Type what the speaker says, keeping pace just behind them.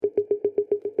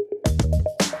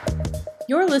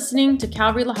You're listening to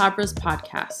Calvary La Habra's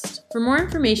podcast. For more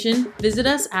information, visit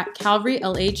us at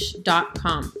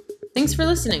calvarylh.com. Thanks for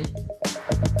listening.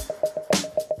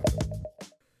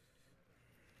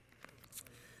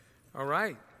 All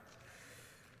right.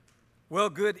 Well,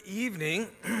 good evening.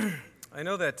 I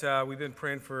know that we've been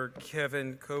praying for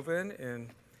Kevin Coven, and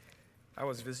I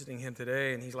was visiting him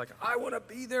today, and he's like, I want to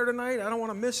be there tonight. I don't want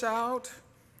to miss out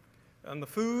on the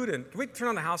food. And can we turn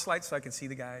on the house lights so I can see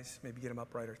the guys? Maybe get them up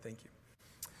brighter. Thank you.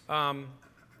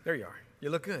 There you are. You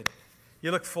look good.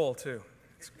 You look full, too.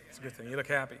 It's a good thing. You look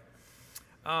happy.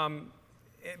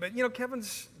 But, you know,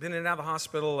 Kevin's been in and out of the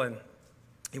hospital, and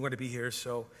he wanted to be here,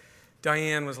 so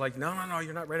Diane was like, no,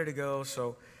 you're not ready to go.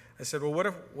 So I said, well,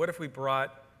 what if we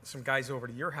brought some guys over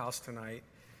to your house tonight,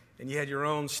 and you had your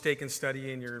own steak and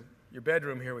study in your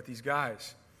bedroom here with these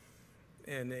guys?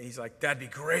 And he's like, that'd be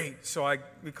great. So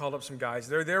we called up some guys.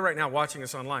 They're there right now watching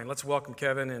us online. Let's welcome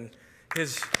Kevin and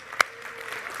his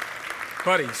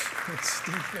buddies,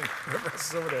 Stephen, the rest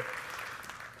is over there.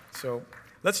 So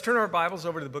let's turn our Bibles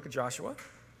over to the book of Joshua.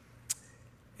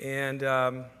 And,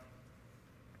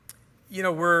 you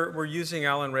know, we're using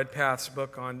Alan Redpath's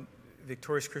book on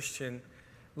victorious Christian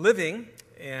living.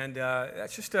 And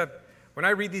that's just when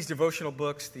I read these devotional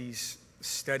books, these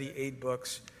study aid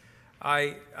books,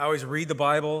 I always read the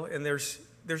Bible, and there's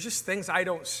just things I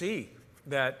don't see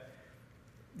that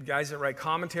guys that write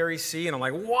commentaries see, and I'm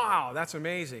like, wow, that's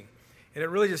amazing. And it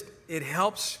really it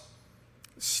helps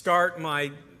start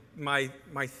my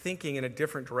thinking in a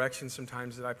different direction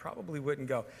sometimes that I probably wouldn't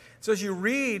go. So as you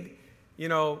read, you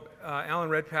know, Alan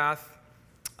Redpath,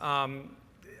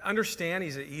 understand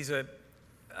he's a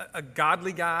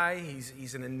godly guy.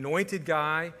 He's an anointed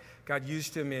guy. God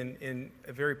used him in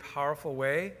a very powerful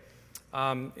way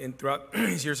throughout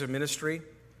his years of ministry.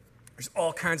 There's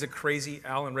all kinds of crazy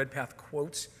Alan Redpath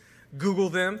quotes. Google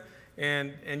them,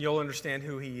 and you'll understand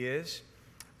who he is.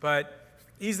 But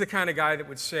he's the kind of guy that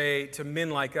would say to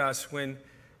men like us, when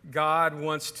God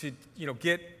wants to, you know,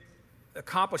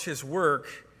 accomplish his work,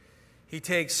 he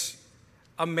takes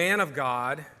a man of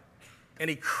God and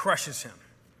he crushes him.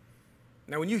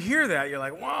 Now, when you hear that, you're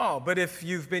like, wow. But if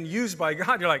you've been used by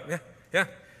God, you're like, yeah,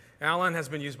 Alan has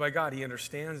been used by God. He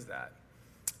understands that.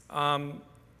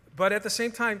 But at the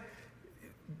same time,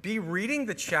 be reading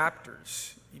the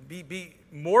chapters. Be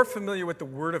more familiar with the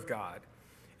Word of God.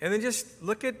 And then just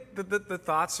look at the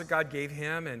thoughts that God gave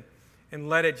him and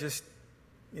let it just,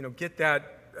 you know, get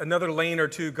that another lane or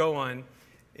two go on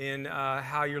in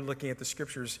how you're looking at the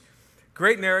Scriptures.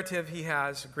 Great narrative he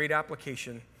has, great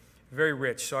application, very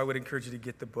rich. So I would encourage you to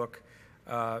get the book,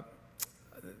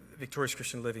 Victorious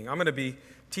Christian Living. I'm going to be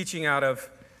teaching out of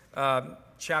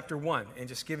chapter 1 and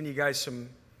just giving you guys some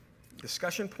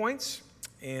discussion points,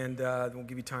 and we'll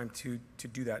give you time to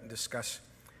do that and discuss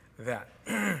that.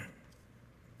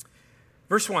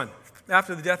 Verse 1,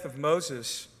 after the death of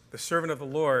Moses, the servant of the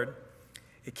Lord,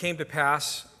 it came to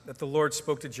pass that the Lord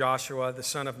spoke to Joshua, the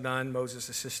son of Nun, Moses'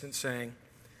 assistant, saying,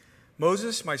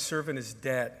 Moses, my servant, is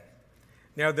dead.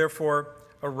 Now therefore,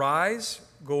 arise,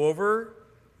 go over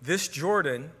this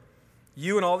Jordan,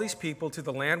 you and all these people, to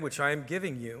the land which I am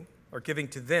giving you, or giving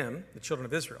to them, the children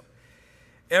of Israel.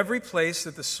 Every place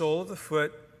that the sole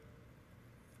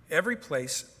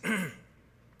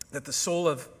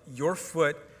of your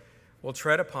foot will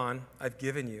tread upon, I've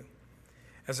given you.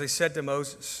 As I said to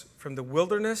Moses, from the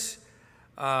wilderness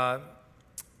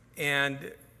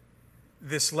and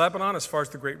this Lebanon, as far as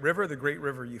the great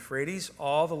river Euphrates,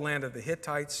 all the land of the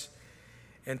Hittites,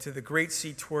 and to the great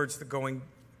sea towards the going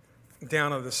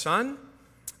down of the sun,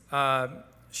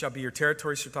 shall be your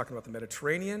territory. So you're talking about the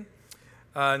Mediterranean.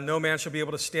 No man shall be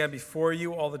able to stand before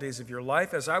you all the days of your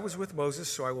life. As I was with Moses,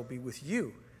 so I will be with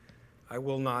you. I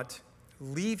will not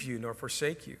leave you nor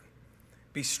forsake you.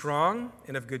 Be strong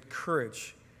and of good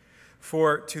courage.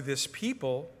 For to this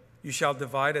people you shall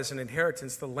divide as an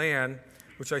inheritance the land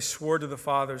which I swore to the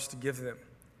fathers to give them.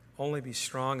 Only be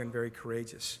strong and very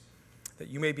courageous, that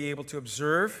you may be able to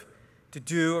observe, to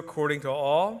do according to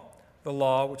all the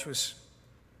law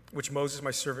which Moses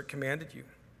my servant commanded you.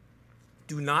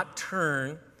 Do not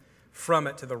turn from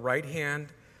it to the right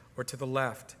hand or to the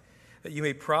left, that you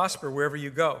may prosper wherever you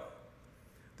go.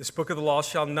 This book of the law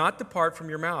shall not depart from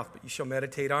your mouth, but you shall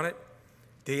meditate on it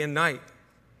day and night,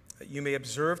 that you may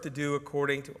observe to do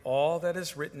according to all that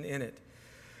is written in it.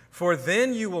 For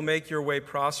then you will make your way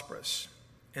prosperous,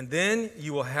 and then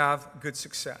you will have good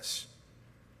success.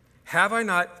 Have I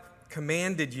not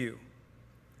commanded you?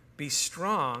 Be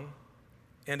strong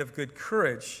and of good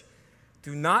courage.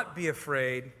 Do not be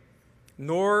afraid,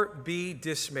 nor be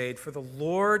dismayed, for the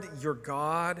Lord your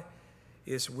God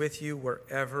is with you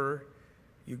wherever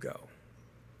you go.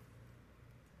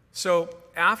 So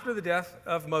after the death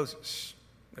of Moses,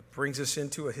 that brings us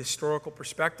into a historical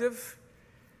perspective.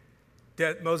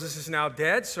 Moses is now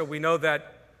dead, so we know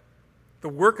that the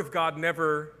work of God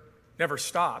never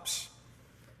stops.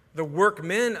 The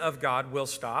workmen of God will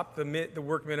stop. The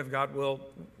workmen of God will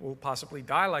possibly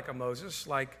die like a Moses,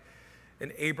 like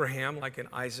an Abraham, like an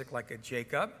Isaac, like a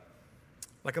Jacob,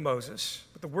 like a Moses.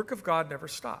 But the work of God never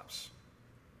stops.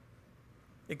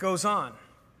 It goes on.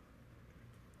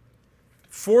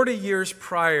 40 years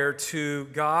prior to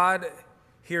God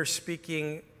here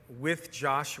speaking with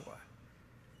Joshua,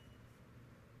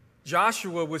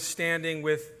 Joshua was standing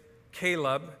with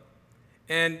Caleb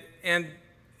and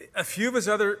a few of his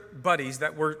other buddies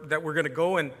that were going to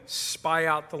go and spy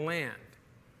out the land.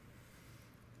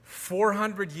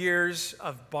 400 years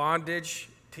of bondage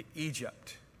to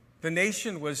Egypt. The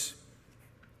nation was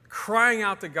crying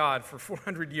out to God for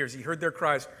 400 years. He heard their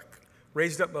cries,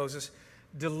 raised up Moses,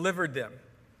 delivered them.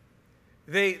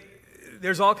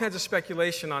 There's all kinds of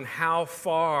speculation on how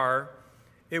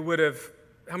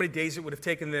many days it would have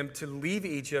taken them to leave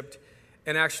Egypt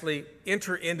and actually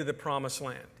enter into the promised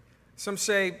land. Some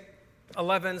say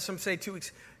 11, some say 2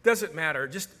 weeks. Doesn't matter.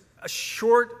 Just a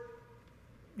short,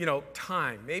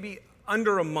 time, maybe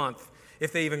under a month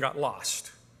if they even got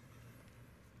lost.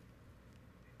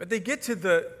 But they get to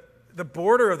the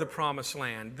border of the promised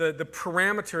land, the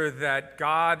parameter that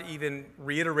God even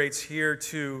reiterates here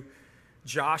to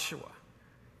Joshua.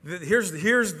 Here's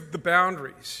the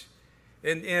boundaries.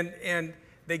 And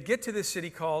they get to this city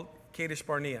called Kadesh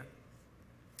Barnea.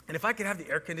 And if I could have the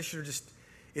air conditioner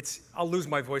I'll lose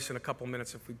my voice in a couple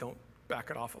minutes if we don't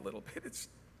back it off a little bit. It's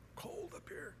cold up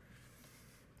here.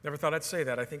 Never thought I'd say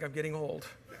that. I think I'm getting old.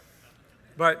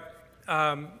 But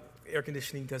air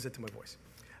conditioning does it to my voice.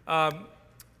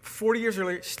 40 years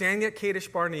earlier, standing at Kadesh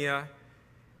Barnea,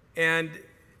 and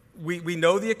we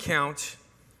know the account.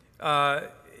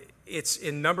 It's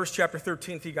in Numbers chapter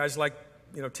 13 if you guys like,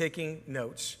 taking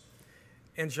notes.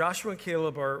 And Joshua and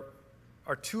Caleb are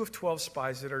 2 of 12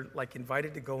 spies that are like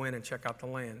invited to go in and check out the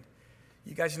land.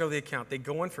 You guys know the account. They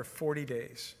go in for 40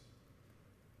 days.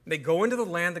 They go into the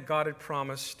land that God had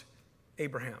promised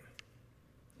Abraham.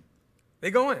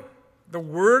 They go in. The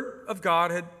word of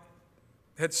God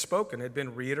had spoken, had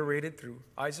been reiterated through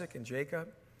Isaac and Jacob.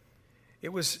 It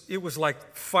was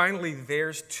like finally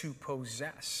theirs to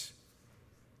possess.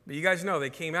 But you guys know they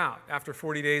came out after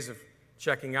 40 days of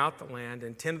checking out the land,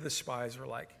 and 10 of the spies were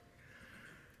like,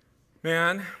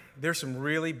 man, there's some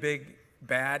really big,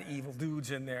 bad, evil dudes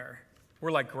in there.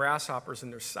 We're like grasshoppers in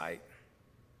their sight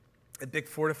at big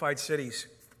fortified cities.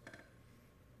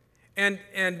 And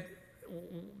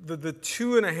the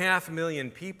 2.5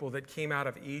 million people that came out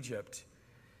of Egypt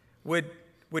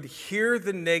would hear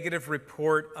the negative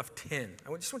report of 10.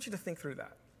 I just want you to think through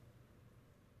that.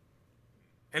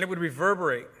 And it would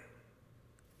reverberate.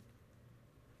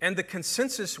 And the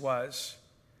consensus was,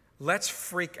 let's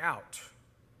freak out.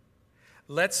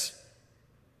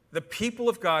 The people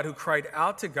of God who cried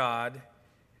out to God,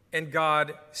 and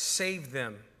God saved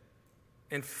them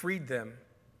and freed them.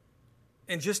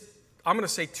 And I'm going to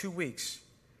say 2 weeks,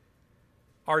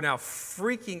 are now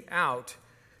freaking out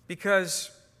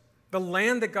because the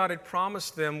land that God had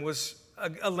promised them was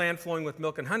a land flowing with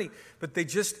milk and honey, but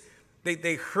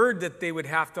they heard that they would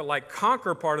have to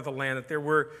conquer part of the land, that there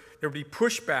would be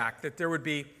pushback, that there would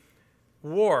be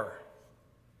war,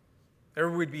 there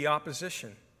would be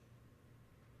opposition.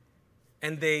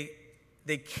 And they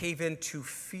cave into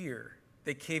fear.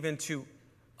 They cave into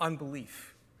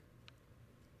unbelief.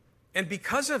 And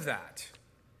because of that,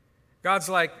 God's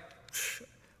like,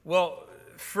 well,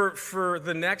 for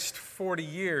the next 40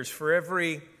 years, for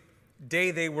every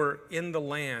day they were in the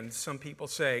land, some people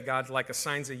say, God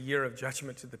assigns a year of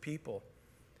judgment to the people.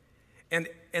 And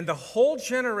the whole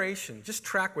generation, just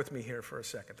track with me here for a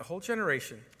second, the whole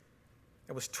generation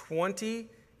that was 20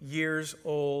 years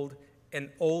old and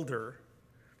older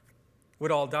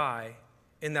would all die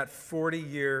in that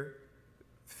 40-year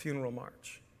funeral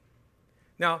march.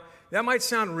 Now, that might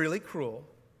sound really cruel,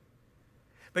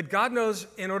 but God knows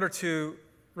in order to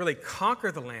really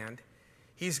conquer the land,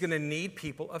 He's going to need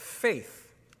people of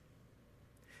faith,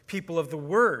 people of the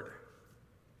Word,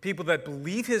 people that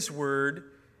believe His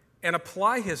Word and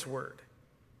apply His Word.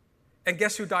 And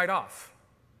guess who died off?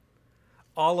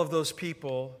 All of those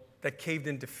people that caved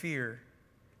into fear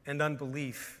and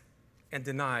unbelief and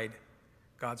denied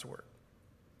God's Word.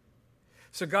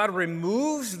 So God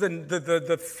removes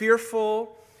the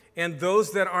fearful and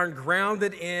those that aren't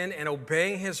grounded in and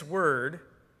obeying His Word.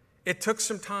 It took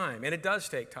some time, and it does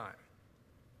take time.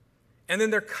 And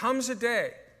then there comes a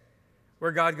day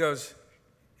where God goes,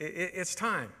 it's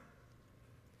time.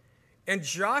 And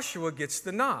Joshua gets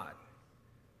the nod.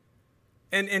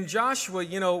 And Joshua,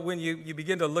 when you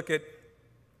begin to look at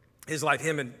his life,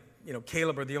 him and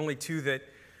Caleb are the only two that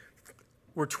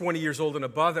were 20 years old and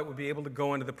above that would be able to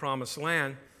go into the promised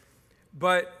land.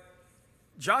 But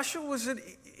Joshua was an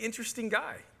interesting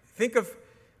guy. Think of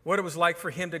what it was like for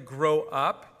him to grow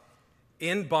up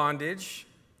in bondage,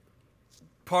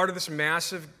 part of this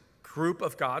massive group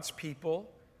of God's people.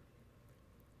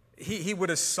 He would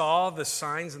have saw the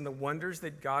signs and the wonders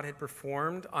that God had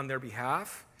performed on their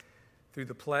behalf through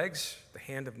the plagues, the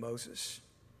hand of Moses.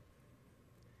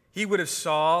 He would have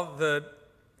saw the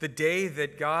day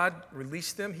that God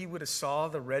released them. He would have saw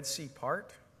the Red Sea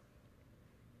part,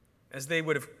 as they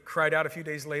would have cried out a few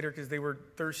days later because they were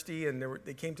thirsty and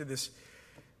they came to these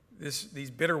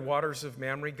bitter waters of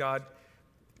Mamre. God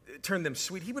turned them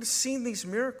sweet. He would have seen these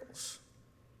miracles.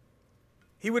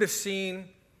 He would have seen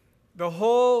the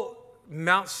whole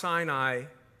Mount Sinai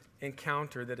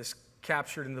encounter that is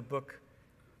captured in the book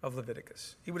of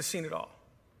Leviticus. He would have seen it all.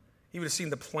 He would have seen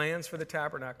the plans for the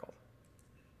tabernacle.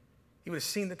 He would have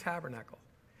seen the tabernacle.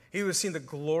 He would have seen the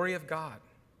glory of God.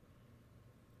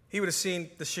 He would have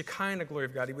seen the Shekinah glory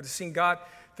of God. He would have seen God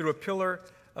through a pillar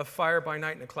of fire by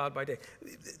night and a cloud by day.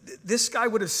 This guy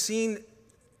would have seen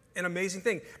an amazing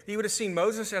thing. He would have seen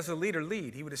Moses as a leader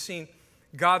lead. He would have seen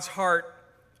God's heart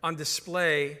on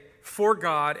display for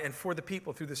God and for the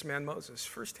people through this man Moses,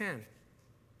 firsthand,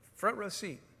 front row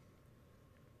seat.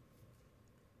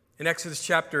 In Exodus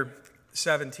chapter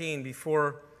 17,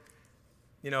 before,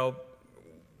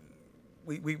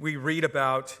 we read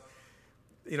about,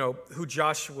 who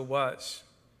Joshua was.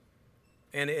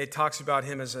 And it talks about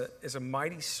him as a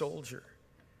mighty soldier.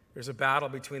 There's a battle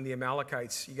between the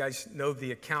Amalekites. You guys know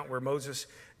the account where Moses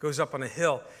goes up on a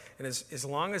hill. And as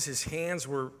long as his hands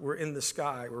were in the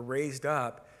sky, were raised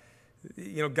up,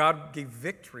 God gave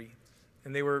victory.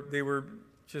 And they were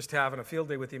just having a field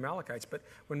day with the Amalekites. But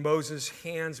when Moses'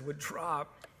 hands would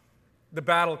drop, the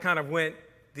battle kind of went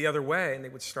the other way, and they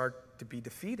would start to be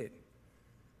defeated.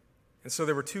 And so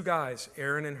there were two guys,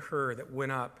 Aaron and Hur, that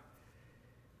went up,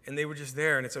 and they were just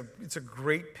there, and it's a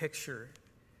great picture.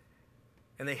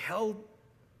 And they held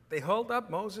up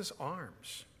Moses'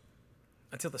 arms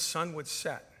until the sun would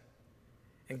set,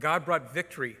 and God brought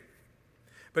victory.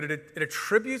 But it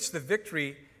attributes the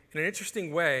victory in an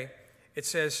interesting way. It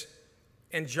says,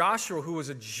 and Joshua, who was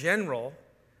a general,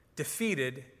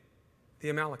 defeated the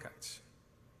Amalekites.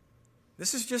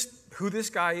 This is just who this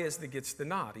guy is that gets the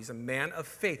nod. He's a man of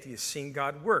faith. He has seen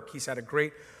God work. He's had a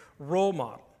great role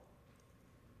model.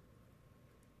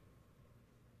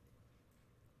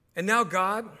 And now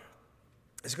God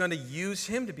is going to use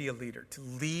him to be a leader, to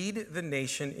lead the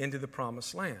nation into the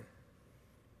promised land,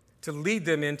 to lead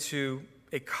them into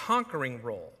a conquering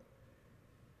role,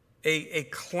 a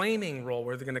claiming role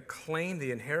where they're going to claim the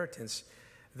inheritance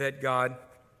that God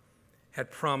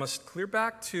had promised clear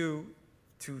back to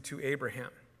Abraham.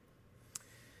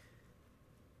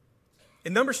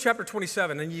 In Numbers chapter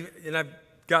 27, and I've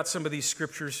got some of these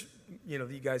scriptures, that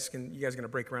you guys are going to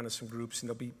break around in some groups, and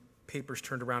there'll be papers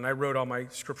turned around. I wrote all my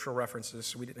scriptural references,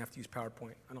 so we didn't have to use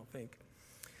PowerPoint, I don't think.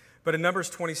 But in Numbers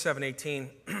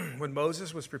 27:18, when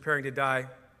Moses was preparing to die,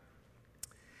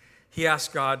 he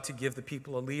asked God to give the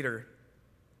people a leader,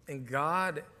 and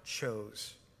God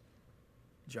chose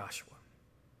Joshua.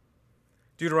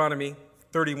 Deuteronomy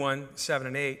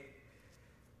 31:7-8,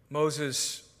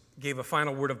 Moses gave a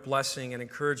final word of blessing and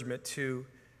encouragement to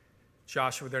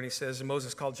Joshua there, and he says, and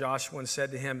Moses called Joshua and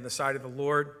said to him, on the side of the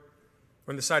Lord,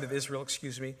 or on the side of Israel,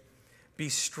 be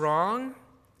strong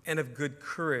and of good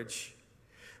courage,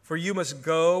 for you must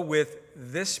go with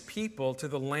this people to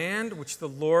the land which the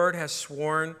Lord has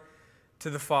sworn to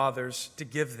the fathers to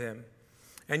give them,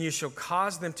 and you shall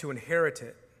cause them to inherit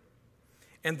it.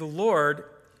 And the Lord,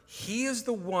 he is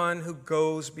the one who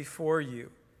goes before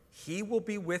you. He will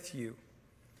be with you.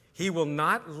 He will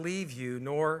not leave you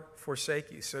nor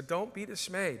forsake you. So don't be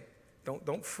dismayed.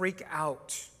 Don't freak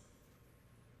out.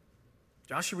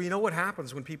 Joshua, you know what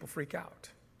happens when people freak out?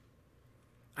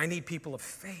 I need people of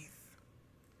faith.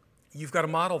 You've got to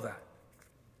model that.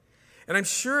 And I'm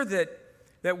sure that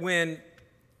when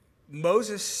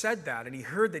Moses said that and he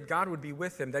heard that God would be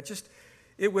with him,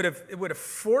 it would have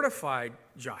fortified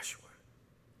Joshua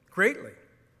greatly.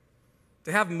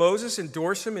 To have Moses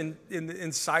endorse him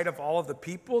in sight of all of the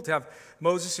people, to have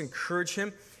Moses encourage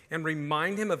him and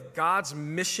remind him of God's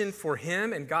mission for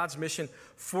him and God's mission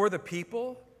for the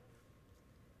people.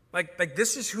 Like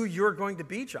this is who you're going to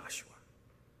be, Joshua.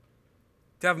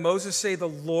 To have Moses say, the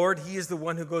Lord, he is the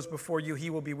one who goes before you. He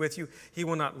will be with you. He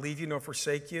will not leave you nor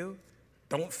forsake you.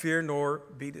 Don't fear nor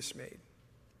be dismayed.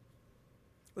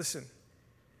 Listen,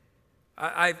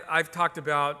 I've talked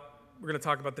about, we're going to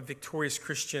talk about the victorious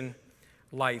Christian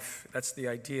life. That's the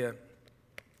idea.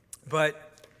 But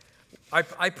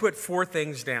I put 4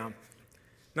 things down.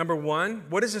 Number 1,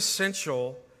 what is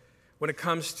essential when it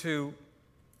comes to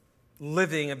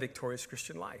living a victorious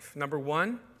Christian life? Number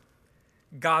 1,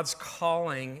 God's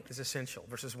calling is essential,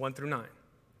 verses 1 through 9.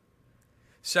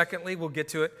 Secondly, we'll get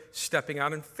to it, stepping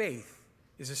out in faith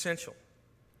is essential,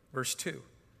 verse 2.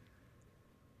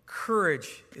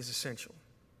 Courage is essential,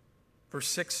 verse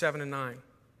 6, 7, and 9.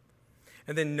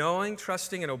 And then knowing,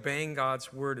 trusting, and obeying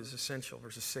God's word is essential,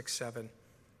 verses 6, 7,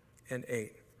 and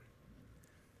 8.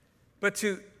 But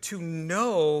to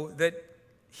know that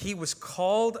he was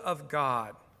called of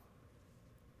God,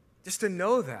 just to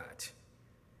know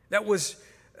that was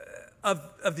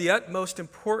of the utmost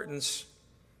importance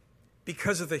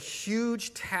because of the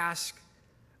huge task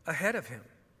ahead of him.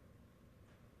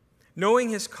 Knowing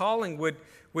his calling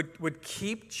would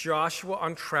keep Joshua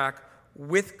on track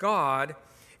with God.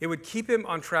 It would keep him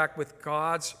on track with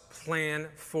God's plan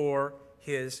for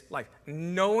his life.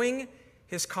 Knowing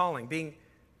his calling, being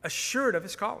assured of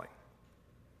his calling.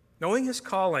 Knowing his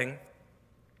calling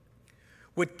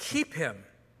would keep him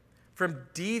from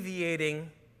deviating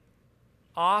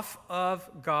off of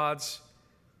God's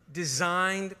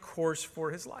designed course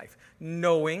for his life.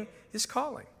 Knowing his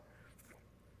calling.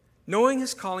 Knowing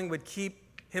his calling would keep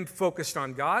him focused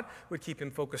on God, would keep him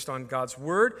focused on God's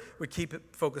word, would keep him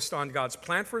focused on God's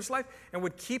plan for his life, and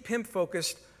would keep him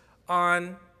focused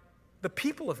on the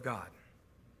people of God.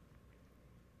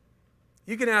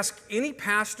 You can ask any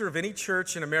pastor of any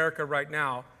church in America right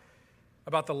now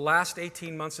about the last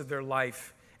 18 months of their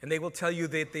life, and they will tell you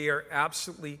that they are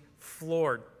absolutely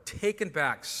floored, taken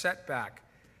back, set back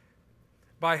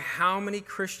by how many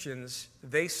Christians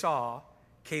they saw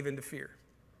cave into fear.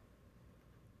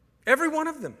 Every one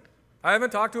of them. I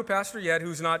haven't talked to a pastor yet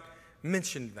who's not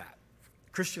mentioned that.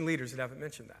 Christian leaders that haven't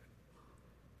mentioned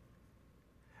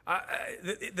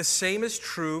that. The same is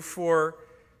true for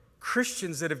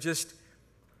Christians that have just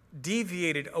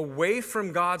deviated away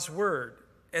from God's word,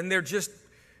 and they're just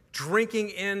drinking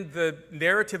in the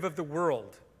narrative of the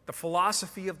world, the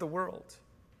philosophy of the world.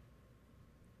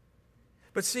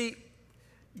 But see,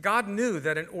 God knew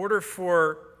that in order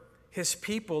for his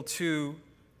people to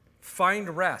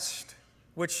find rest,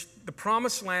 which the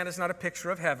promised land is not a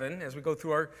picture of heaven, as we go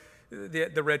through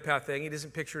the red path thing, it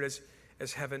isn't pictured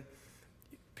as heaven.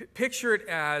 Picture it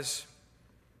as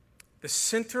the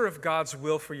center of God's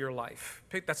will for your life.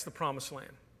 That's the promised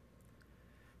land.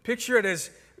 Picture it as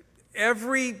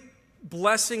every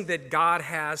blessing that God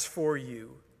has for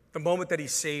you, the moment that he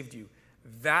saved you,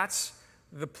 that's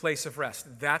the place of rest.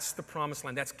 That's the promised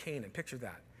land. That's Canaan. Picture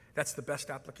that. That's the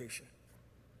best application.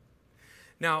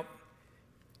 Now,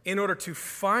 in order to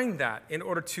find that, in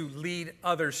order to lead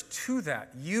others to that,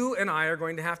 you and I are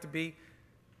going to have to be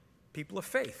people of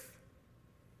faith.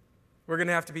 We're going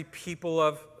to have to be people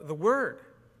of the word.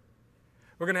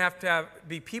 We're going to have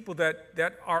be people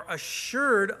that are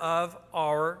assured of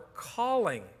our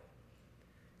calling.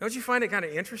 Don't you find it kind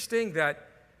of interesting that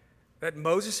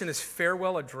Moses in his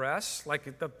farewell address,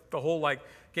 like the whole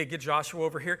okay, get Joshua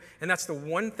over here, and that's the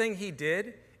one thing he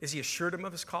did, is he assured him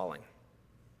of his calling.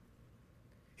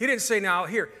 He didn't say, now,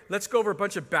 here, let's go over a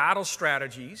bunch of battle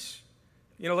strategies.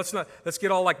 Let's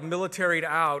get all militaried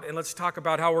out, and let's talk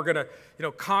about how we're going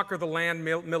to, conquer the land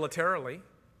militarily.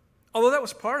 Although that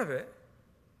was part of it.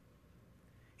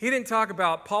 He didn't talk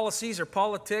about policies or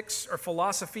politics or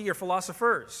philosophy or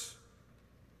philosophers.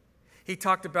 He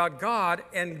talked about God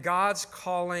and God's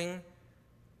calling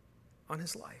on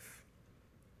his life.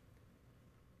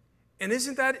 And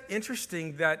isn't that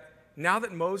interesting that now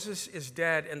that Moses is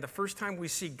dead and the first time we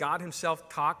see God himself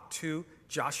talk to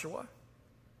Joshua,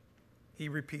 he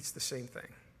repeats the same thing.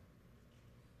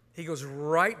 He goes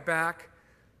right back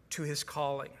to his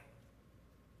calling.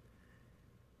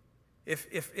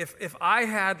 If I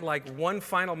had one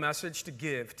final message to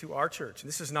give to our church, and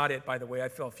this is not it, by the way, I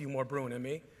feel a few more brewing in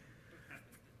me.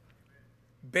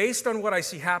 Based on what I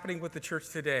see happening with the church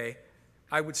today,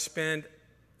 I would spend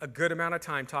a good amount of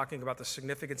time talking about the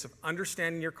significance of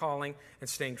understanding your calling and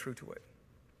staying true to it.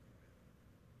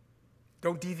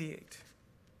 Don't deviate.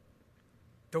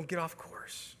 Don't get off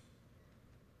course.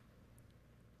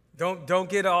 Don't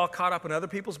get all caught up in other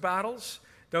people's battles.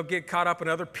 Don't get caught up in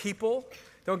other people.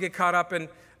 Don't get caught up in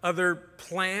other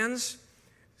plans.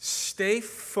 Stay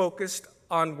focused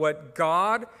on what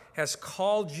God has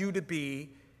called you to be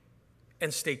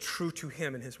and stay true to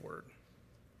him and his word.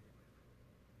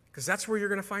 Because that's where you're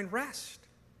going to find rest.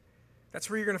 That's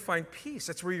where you're going to find peace.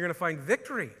 That's where you're going to find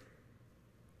victory.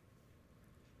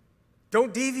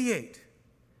 Don't deviate.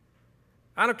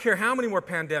 I don't care how many more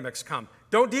pandemics come.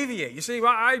 Don't deviate. You say,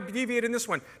 well, I deviated in this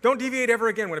one. Don't deviate ever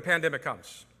again when a pandemic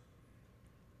comes.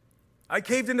 I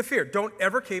caved into fear. Don't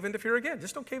ever cave into fear again.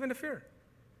 Just don't cave into fear.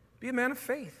 Be a man of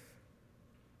faith.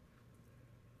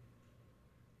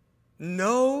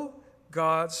 Know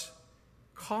God's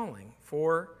calling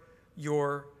for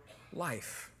your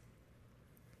life.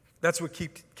 That's what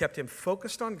kept him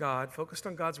focused on God, focused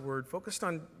on God's word, focused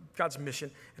on God's mission,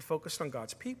 and focused on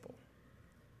God's people.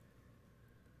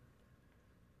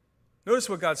 Notice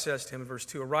what God says to him in verse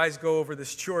 2. Arise, go over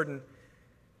this Jordan,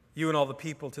 you and all the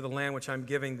people, to the land which I'm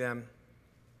giving them,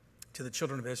 to the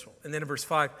children of Israel. And then in verse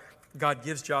 5, God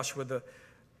gives Joshua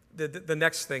the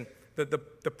next thing,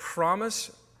 the promise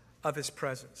of his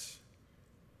presence.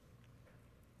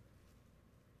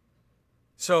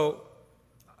 So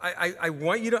I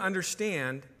want you to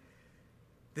understand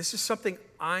this is something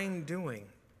I'm doing.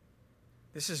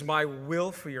 This is my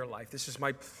will for your life. This is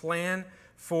my plan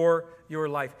for your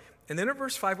life. And then in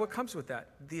verse 5, what comes with that?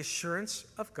 The assurance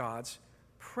of God's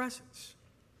presence.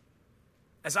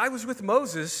 As I was with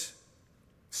Moses,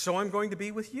 so I'm going to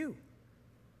be with you.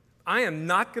 I am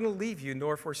not going to leave you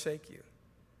nor forsake you.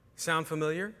 Sound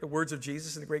familiar? The words of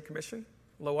Jesus in the Great Commission?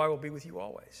 Lo, I will be with you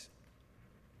always.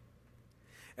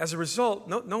 As a result,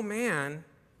 no man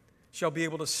shall be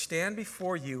able to stand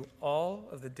before you all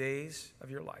of the days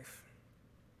of your life.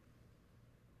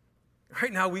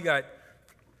 Right now, we got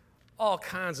all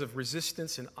kinds of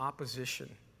resistance and opposition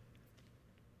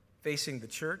facing the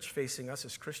church, facing us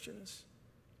as Christians.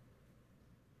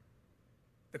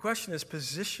 The question is,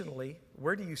 positionally,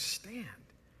 where do you stand?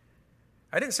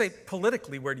 I didn't say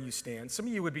politically, where do you stand? Some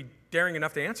of you would be daring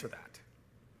enough to answer that.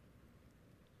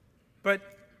 But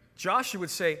Joshua would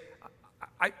say,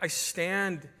 I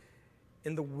stand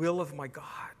in the will of my God.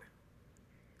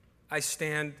 I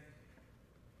stand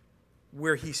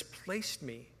where he's placed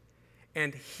me,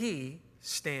 and he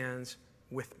stands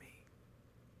with me.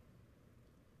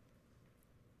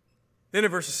 Then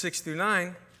in verses 6 through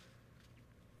 9,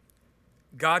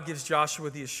 God gives Joshua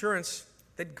the assurance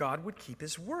that God would keep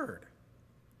his word.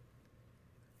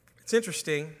 It's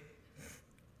interesting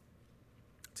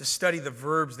to study the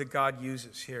verbs that God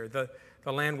uses here. The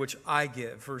land which I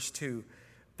give, verse 2,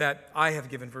 that I have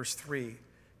given, verse 3,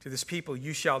 to this people,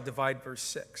 you shall divide, verse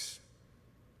 6.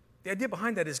 The idea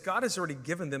behind that is God has already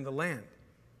given them the land.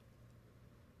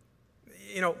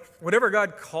 You know, whatever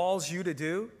God calls you to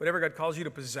do, whatever God calls you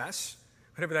to possess,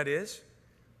 whatever that is,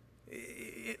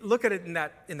 look at it in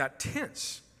that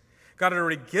tense. God had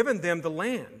already given them the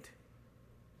land.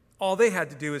 All they had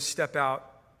to do is step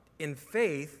out in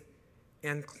faith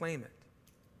and claim it.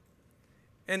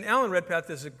 And Alan Redpath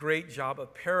does a great job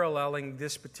of paralleling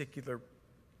this particular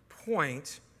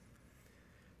point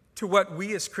to what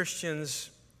we as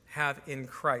Christians have in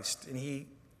Christ. And he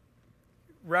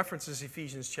references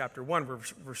Ephesians chapter 1,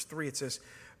 verse 3. It says,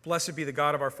 "Blessed be the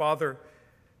God of our Father,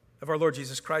 of our Lord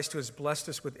Jesus Christ, who has blessed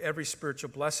us with every spiritual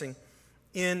blessing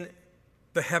in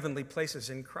the heavenly places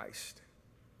in Christ."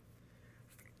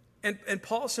 And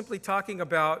Paul's simply talking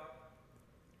about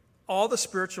all the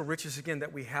spiritual riches, again,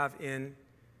 that we have in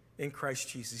Christ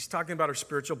Jesus. He's talking about our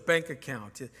spiritual bank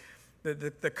account,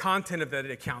 the content of that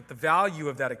account, the value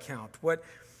of that account,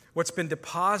 what's been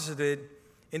deposited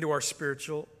into our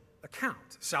spiritual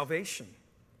account. Salvation,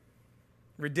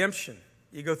 redemption.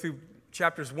 You go through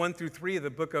chapters 1 through 3 of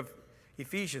the book of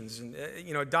Ephesians, and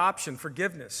adoption,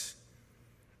 forgiveness.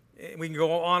 We can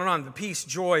go on and on. The peace,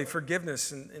 joy,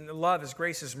 forgiveness, and the love, His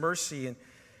grace, His mercy, and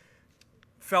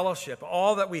fellowship.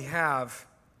 All that we have,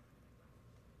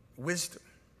 wisdom,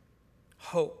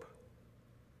 hope,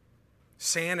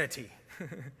 sanity,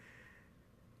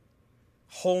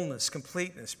 wholeness,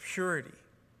 completeness, purity,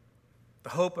 the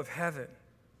hope of heaven.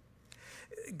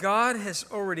 God has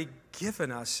already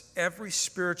given us every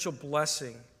spiritual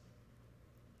blessing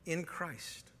in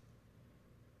Christ.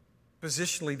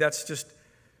 Positionally, that's just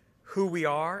who we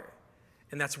are,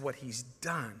 and that's what He's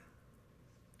done.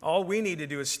 All we need to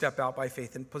do is step out by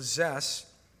faith and possess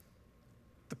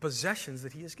the possessions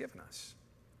that He has given us.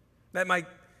 That might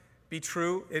be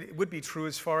true. It would be true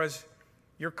as far as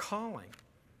your calling,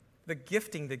 the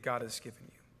gifting that God has given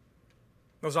you,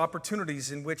 those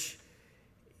opportunities in which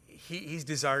He's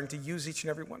desiring to use each and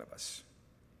every one of us.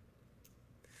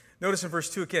 Notice in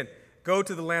verse 2 again, go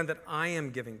to the land that I am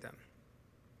giving them.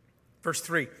 Verse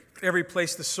 3, every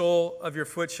place the sole of your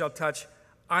foot shall touch,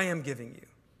 I am giving you.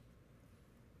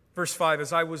 Verse 5,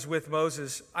 as I was with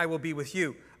Moses, I will be with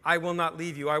you. I will not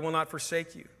leave you. I will not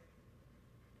forsake you.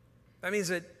 That means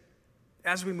that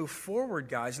as we move forward,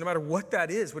 guys, no matter what that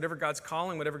is, whatever God's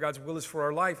calling, whatever God's will is for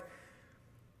our life,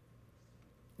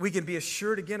 we can be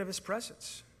assured again of His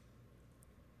presence.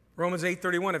 Romans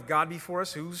 8:31, if God be for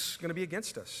us, who's going to be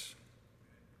against us?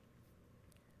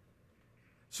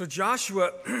 So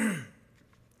Joshua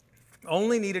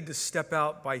only needed to step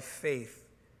out by faith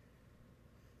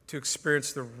to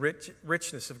experience the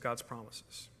richness of God's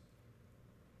promises.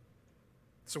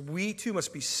 So we too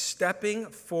must be stepping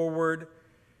forward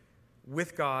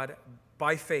with God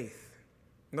by faith.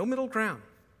 No middle ground.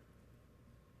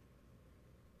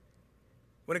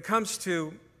 When it comes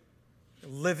to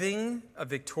living a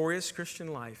victorious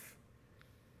Christian life,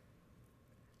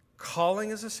 calling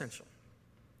is essential.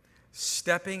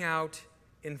 Stepping out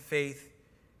in faith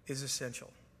is essential.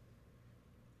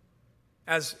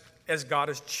 As God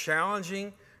is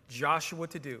challenging Joshua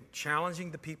to do,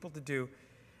 challenging the people to do,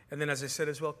 and then as I said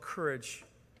as well, courage.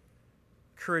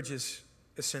 Courage is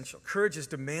essential. Courage is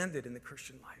demanded in the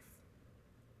Christian life.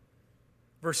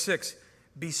 Verse 6,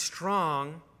 be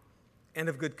strong and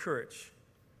of good courage.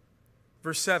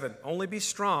 Verse 7, only be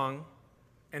strong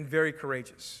and very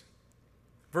courageous.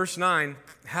 Verse 9,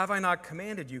 have I not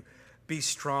commanded you? Be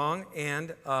strong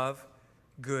and of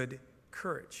good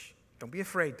courage. Don't be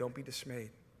afraid. Don't be dismayed.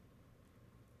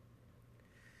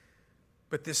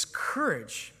 But this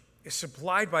courage is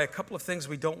supplied by a couple of things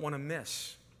we don't want to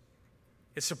miss.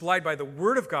 It's supplied by the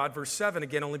Word of God. Verse 7,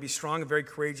 again, only be strong and very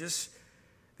courageous,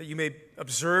 that you may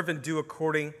observe and do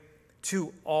according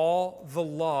to all the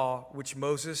law which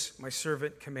Moses, my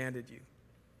servant, commanded you.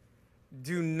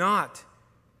 Do not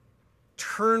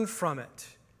turn from it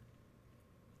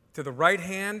to the right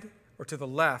hand or to the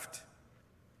left,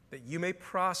 that you may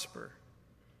prosper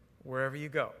wherever you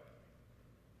go.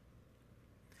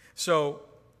 So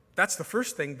that's the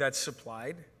first thing that's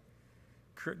supplied.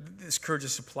 This courage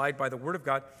is supplied by the Word of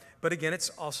God. But again, it's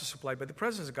also supplied by the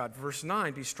presence of God. Verse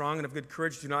 9, be strong and of good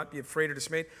courage. Do not be afraid or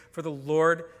dismayed, for the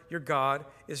Lord your God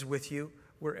is with you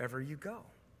wherever you go.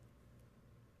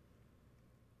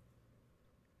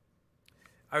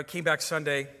 I came back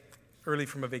Sunday early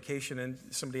from a vacation, and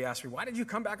somebody asked me, why did you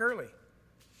come back early?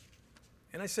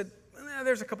 And I said,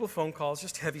 there's a couple of phone calls,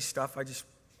 just heavy stuff. I just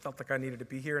felt like I needed to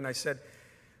be here. And I said,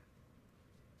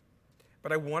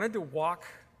 but I wanted to walk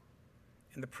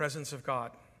in the presence of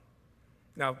God.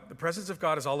 Now, the presence of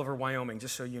God is all over Wyoming,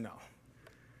 just so you know.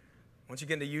 Once you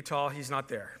get into Utah, he's not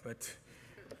there. But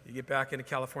you get back into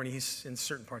California, he's in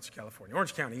certain parts of California.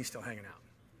 Orange County, he's still hanging out.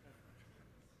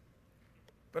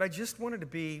 But I just wanted to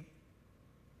be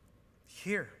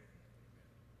here.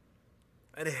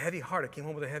 I had a heavy heart. I came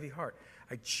home with a heavy heart.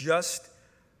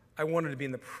 I wanted to be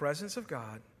in the presence of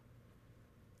God.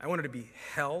 I wanted to be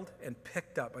held and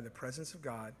picked up by the presence of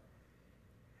God.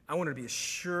 I wanted to be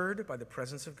assured by the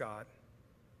presence of God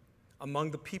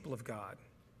among the people of God.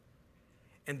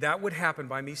 And that would happen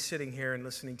by me sitting here and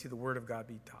listening to the Word of God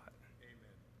be taught.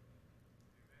 Amen.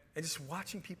 And just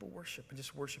watching people worship and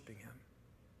just worshiping Him.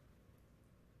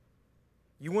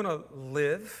 You want to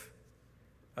live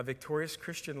a victorious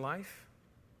Christian life?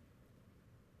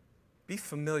 Be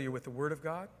familiar with the Word of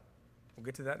God. We'll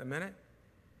get to that in a minute.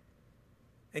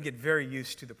 And get very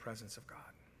used to the presence of God.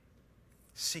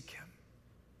 Seek Him.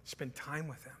 Spend time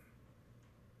with Him.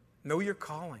 Know your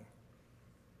calling.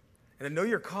 And to know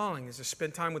your calling is to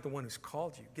spend time with the one who's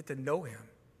called you. Get to know Him.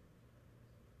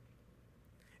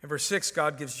 In verse 6,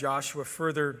 God gives Joshua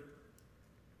further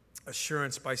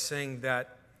assurance by saying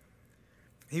that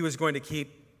he was going to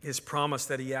keep his promise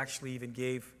that he actually even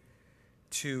gave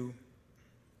to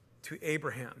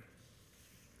Abraham.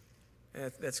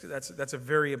 And that's a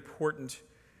very important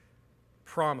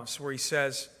promise where he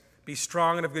says, be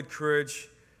strong and of good courage,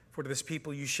 for to this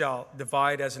people you shall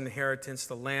divide as an inheritance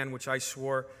the land which I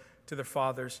swore to their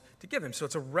fathers to give them. So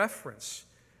it's a reference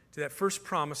to that first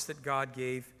promise that God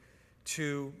gave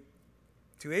to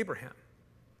Abraham.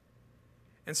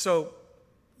 And so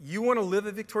you want to live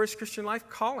a victorious Christian life?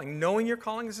 Knowing your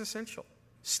calling is essential.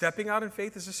 Stepping out in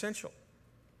faith is essential.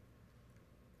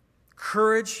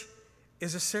 Courage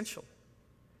is essential.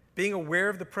 Being aware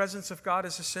of the presence of God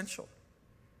is essential.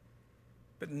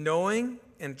 But knowing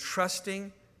and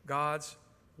trusting God's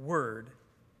Word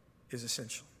is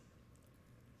essential.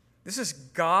 This is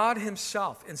God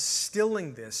Himself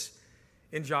instilling this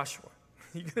in Joshua.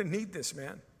 You're going to need this,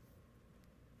 man.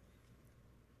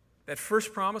 That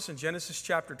first promise in Genesis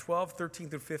chapter 12, 13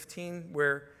 through 15,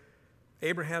 where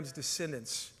Abraham's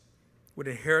descendants would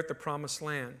inherit the promised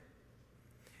land.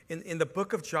 In the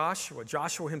book of Joshua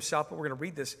himself, but we're going to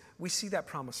read this, we see that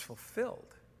promise fulfilled.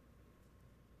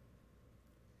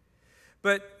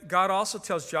 But God also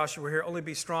tells Joshua here, only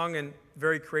be strong and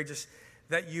very courageous,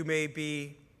 that you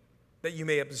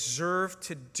may observe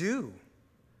to do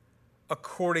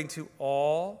according to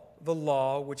all the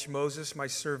law which Moses, my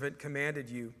servant, commanded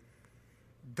you.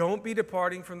 Don't be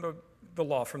departing from the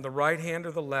law, from the right hand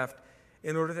or the left,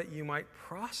 in order that you might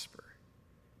prosper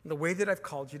in the way that I've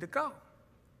called you to go.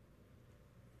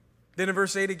 Then in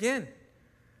verse 8 again,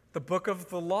 the book of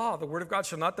the law, the word of God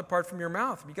shall not depart from your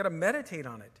mouth. You've got to meditate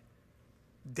on it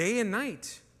day and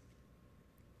night,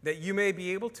 that you may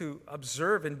be able to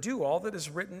observe and do all that is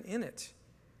written in it,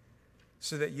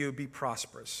 so that you be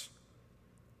prosperous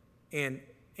and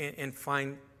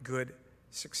find good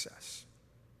success.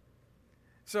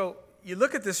 So you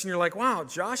look at this and you're like, wow,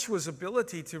 Joshua's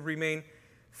ability to remain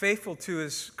faithful to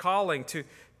his calling,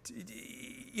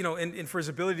 and for his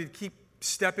ability to keep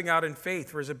stepping out in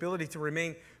faith, for his ability to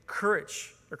remain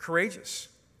courageous.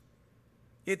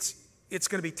 It's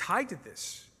going to be tied to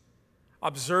this.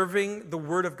 Observing the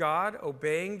Word of God,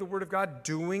 obeying the Word of God,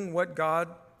 doing what God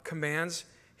commands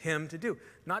him to do.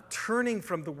 Not turning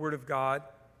from the Word of God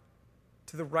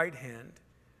to the right hand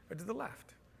or to the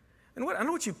left. And I don't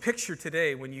know what you picture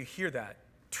today when you hear that.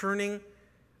 Turning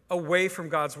away from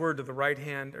God's Word to the right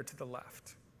hand or to the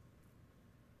left.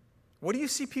 What do you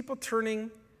see people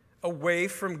turning away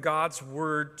from God's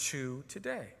Word to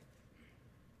today?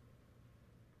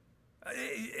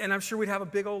 And I'm sure we'd have a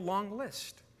big old long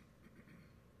list.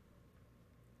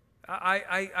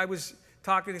 I was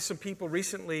talking to some people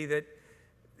recently that,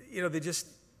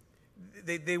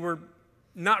 they were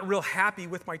not real happy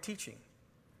with my teaching.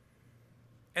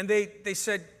 And they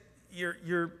said,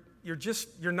 you're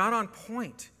not on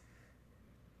point.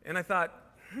 And I thought,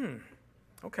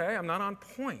 okay, I'm not on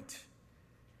point.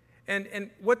 And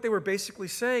what they were basically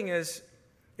saying is,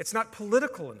 it's not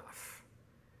political enough.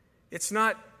 It's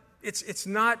not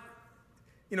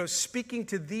speaking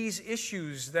to these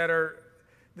issues that are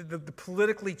the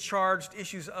politically charged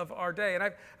issues of our day. And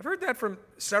I've heard that from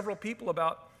several people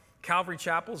about Calvary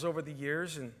chapels over the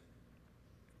years, and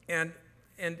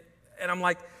I'm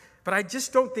like, but I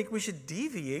just don't think we should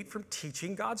deviate from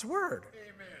teaching God's Word.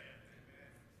 Amen.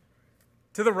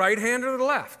 To the right hand or the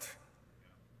left.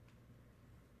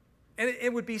 And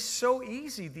it would be so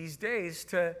easy these days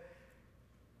to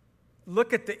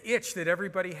look at the itch that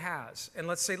everybody has, and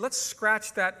let's say, let's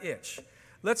scratch that itch.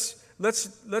 Let's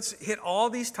hit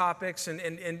all these topics and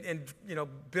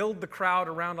build the crowd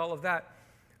around all of that.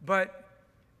 But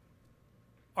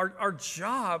our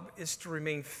job is to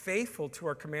remain faithful to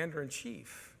our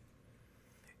commander-in-chief.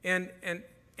 And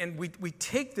we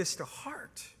take this to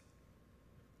heart.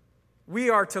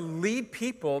 We are to lead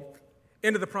people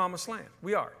into the promised land.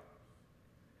 We are.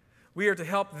 We are to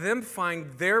help them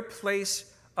find their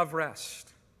place of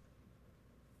rest.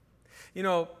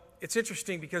 It's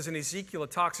interesting because in Ezekiel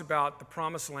it talks about the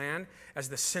promised land as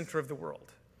the center of the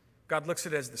world. God looks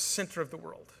at it as the center of the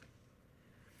world.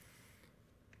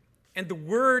 And the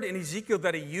word in Ezekiel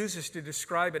that he uses to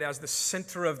describe it as the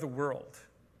center of the world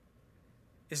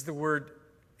is the word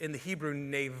in the Hebrew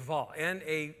naval,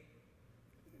 N-A-B-A-L.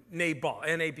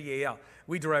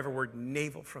 We derive our word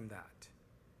navel from that.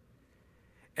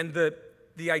 And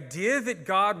the idea that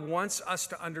God wants us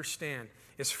to understand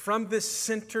is from this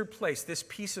center place, this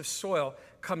piece of soil,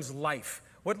 comes life.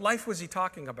 What life was he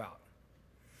talking about?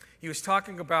 He was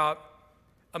talking about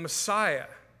a Messiah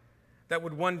that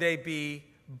would one day be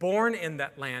born in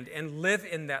that land and live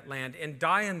in that land and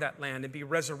die in that land and be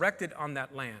resurrected on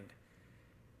that land.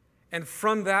 And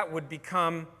from that would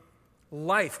become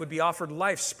life, would be offered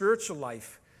life, spiritual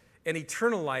life, and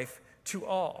eternal life to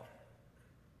all.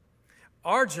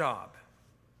 Our job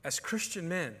as Christian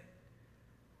men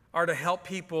are to help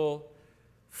people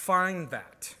find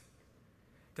that,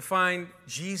 to find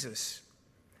Jesus,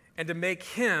 and to make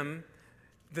him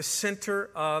the center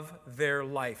of their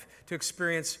life, to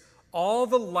experience all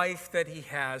the life that he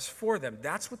has for them.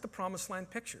 That's what the promised land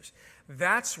pictures.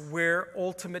 That's where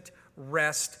ultimate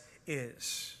rest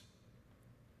is.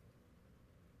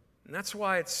 And that's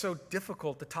why it's so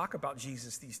difficult to talk about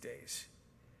Jesus these days.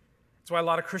 That's why a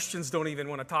lot of Christians don't even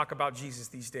want to talk about Jesus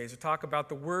these days or talk about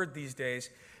the Word these days,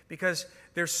 because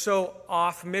they're so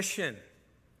off mission.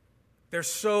 They're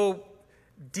so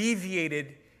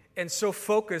deviated and so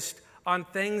focused on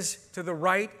things to the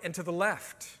right and to the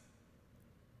left.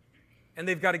 And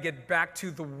they've got to get back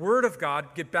to the Word of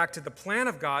God, get back to the plan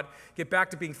of God, get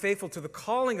back to being faithful to the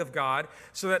calling of God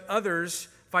so that others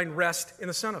find rest in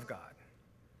the Son of God.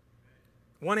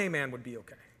 One amen would be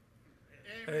okay.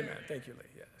 Amen. Thank you, Lee.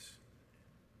 Yes.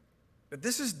 But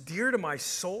this is dear to my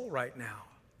soul right now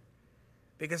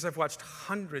because I've watched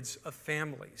hundreds of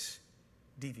families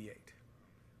deviate.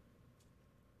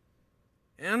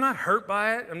 And I'm not hurt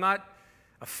by it. I'm not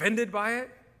offended by it.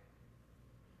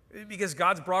 Because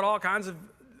God's brought all kinds of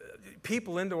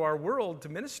people into our world to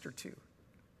minister to.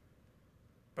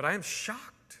 But I am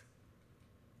shocked.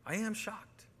 I am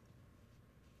shocked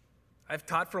I've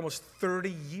taught for almost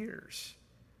 30 years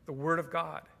the Word of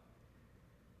God.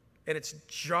 And it's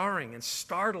jarring and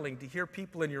startling to hear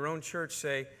people in your own church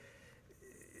say,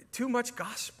 too much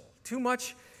gospel, too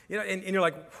much, and you're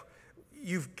like,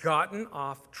 you've gotten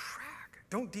off track.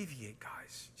 Don't deviate,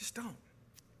 guys. Just don't.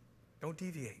 Don't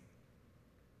deviate.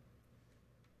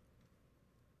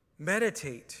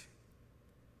 Meditate.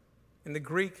 In the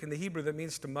Greek and the Hebrew, that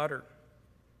means to mutter.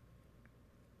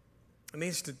 It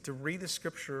means to read the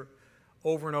scripture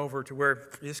over and over to where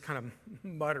you just kind of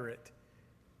mutter it.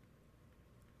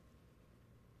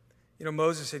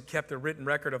 Moses had kept a written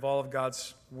record of all of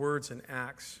God's words and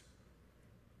acts.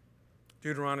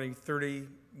 Deuteronomy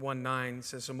 31:9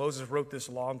 says, so Moses wrote this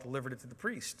law and delivered it to the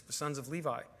priests, the sons of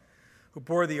Levi, who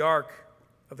bore the ark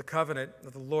of the covenant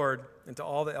of the Lord, and to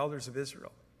all the elders of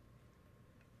Israel.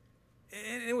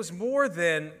 And it was more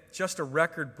than just a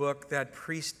record book that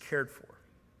priest cared for.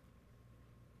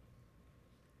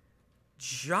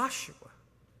 Joshua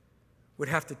would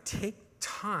have to take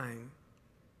time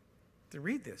to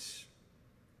read this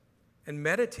and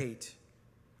meditate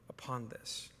upon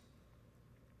this.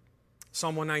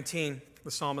 Psalm 119, the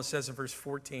psalmist says in verse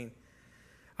 14,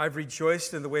 I've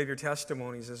rejoiced in the way of your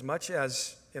testimonies as much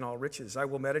as in all riches. I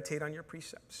will meditate on your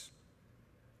precepts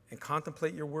and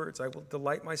contemplate your words. I will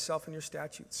delight myself in your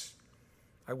statutes.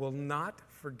 I will not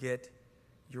forget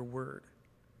your word.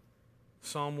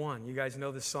 Psalm 1, you guys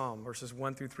know this psalm, verses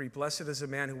 1 through 3. Blessed is a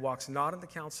man who walks not in the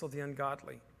counsel of the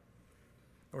ungodly,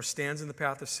 nor stands in the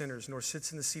path of sinners, nor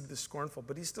sits in the seat of the scornful,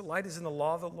 but his delight is in the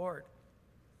law of the Lord.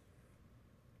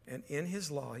 And in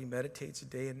his law he meditates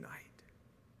day and night.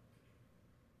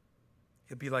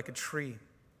 He'll be like a tree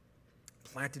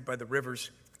planted by the rivers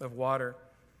of water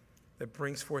that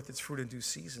brings forth its fruit in due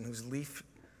season, whose leaf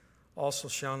also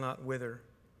shall not wither,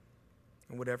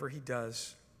 and whatever he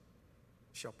does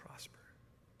shall prosper.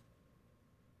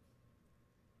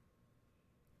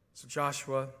 So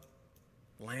Joshua,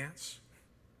 Lance,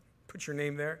 put your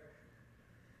name there.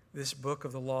 This book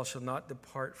of the law shall not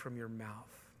depart from your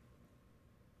mouth.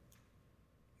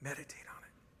 Meditate on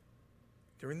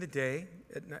it during the day,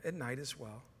 at night as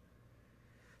well,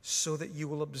 so that you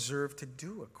will observe to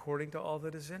do according to all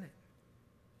that is in it.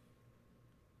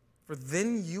 For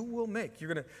then you will make,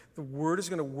 the word is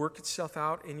going to work itself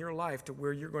out in your life to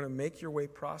where you're going to make your way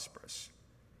prosperous.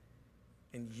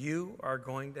 And you are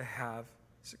going to have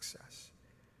success.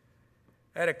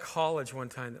 I had a college one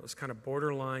time that was kind of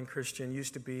borderline Christian,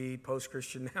 used to be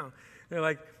post-Christian now. They're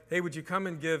like, hey, would you come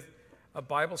and give a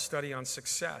Bible study on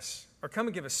success? Or come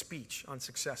and give a speech on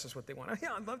success is what they want. Oh,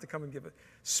 yeah, I'd love to come and give a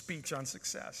speech on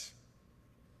success.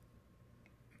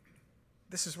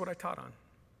 This is what I taught on.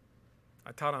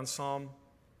 I taught on Psalm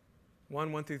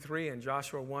 1 through 3, and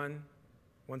Joshua 1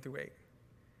 through 8.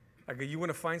 I go, you want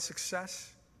to find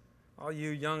success? All you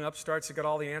young upstarts that got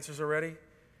all the answers already?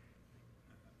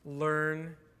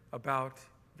 Learn about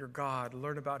your God.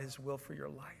 Learn about his will for your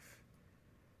life.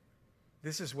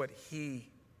 This is what he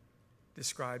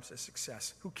describes as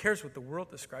success. Who cares what the world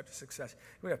describes as success?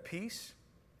 We have peace.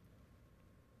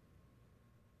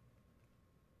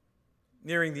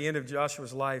 Nearing the end of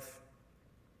Joshua's life,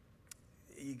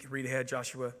 you can read ahead,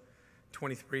 Joshua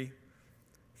 23,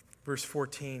 verse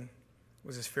 14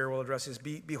 was his farewell address. It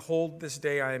says, behold, this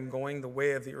day I am going the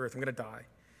way of the earth. I'm going to die.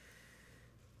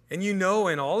 And you know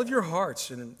in all of your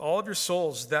hearts and in all of your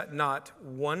souls that not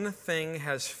one thing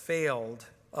has failed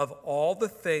of all the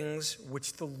things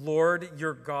which the Lord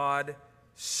your God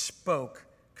spoke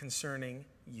concerning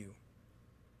you.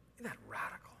 Isn't that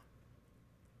radical?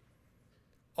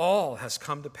 All has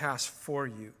come to pass for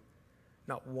you.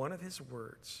 Not one of his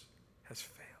words has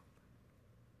failed.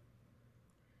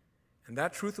 And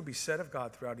that truth will be said of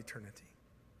God throughout eternity.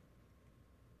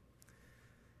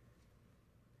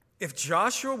 If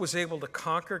Joshua was able to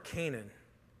conquer Canaan,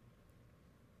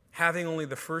 having only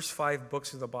the first 5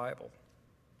 books of the Bible,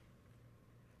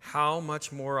 how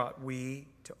much more ought we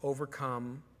to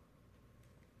overcome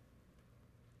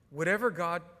whatever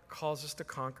God calls us to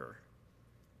conquer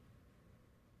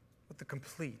with the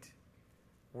complete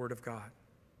Word of God?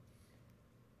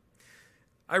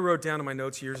 I wrote down in my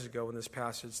notes years ago in this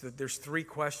passage that there's 3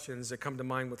 questions that come to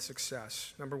mind with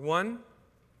success. Number 1,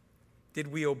 did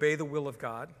we obey the will of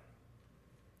God?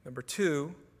 Number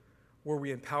 2, were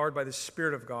we empowered by the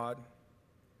Spirit of God?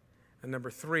 And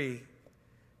number 3,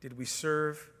 did we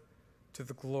serve to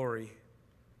the glory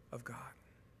of God?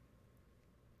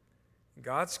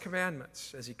 God's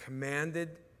commandments, as he commanded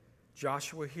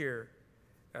Joshua here,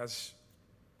 as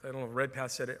I don't know if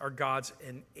Redpath said it, are God's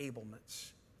enablements.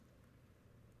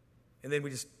 And then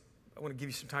I want to give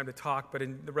you some time to talk, but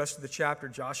in the rest of the chapter,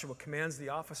 Joshua commands the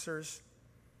officers,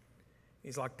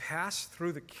 He's like, pass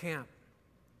through the camp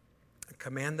and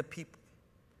command the people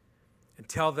and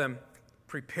tell them,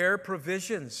 prepare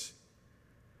provisions,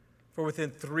 for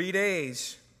within 3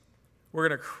 days we're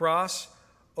going to cross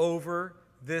over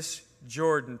this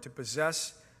Jordan to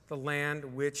possess the land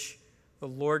which the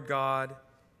Lord God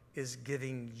is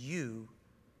giving you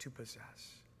to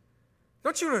possess.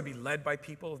 Don't you want to be led by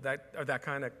people that are that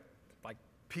kind of like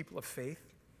people of faith?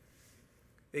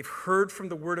 They've heard from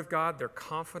the Word of God. They're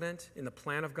confident in the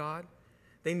plan of God.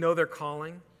 They know their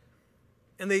calling.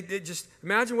 And they just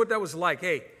imagine what that was like.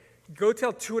 Hey, go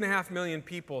tell 2.5 million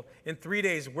people in 3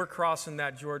 days we're crossing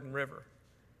that Jordan River.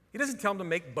 He doesn't tell them to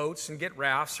make boats and get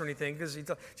rafts or anything, because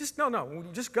just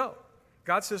go.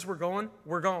 God says we're going,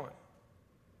 we're going.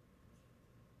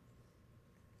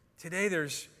 Today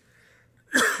there's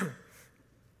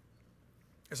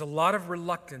a lot of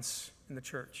reluctance in the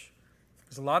church.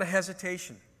 There's a lot of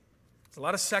hesitation. There's a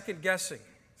lot of second guessing.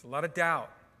 There's a lot of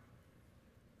doubt.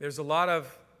 There's a lot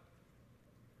of,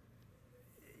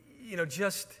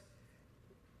 just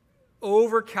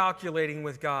over-calculating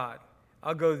with God.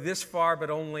 I'll go this far, but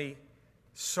only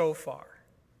so far.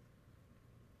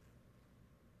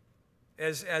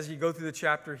 As you go through the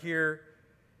chapter here,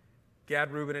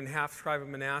 Gad, Reuben, and half the tribe of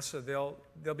Manasseh, they'll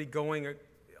be going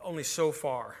only so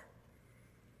far.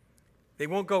 They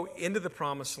won't go into the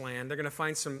promised land. They're going to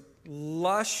find some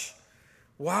lush,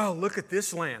 wow, look at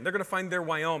this land. They're going to find their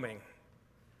Wyoming.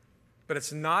 But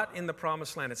it's not in the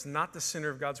promised land. It's not the center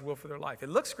of God's will for their life. It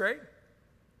looks great.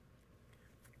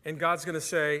 And God's going to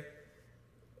say,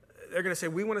 they're going to say,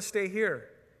 we want to stay here.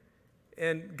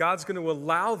 And God's going to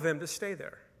allow them to stay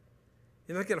there.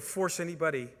 He's not going to force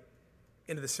anybody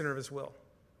into the center of his will.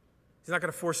 He's not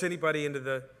going to force anybody into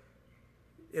the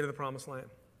promised land.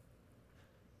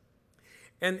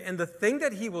 And the thing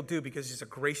that he will do, because he's a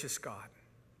gracious God,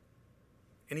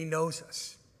 and he knows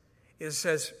us, is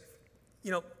says,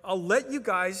 I'll let you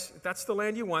guys, if that's the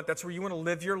land you want, that's where you want to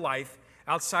live your life,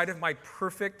 outside of my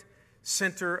perfect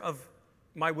center of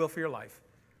my will for your life.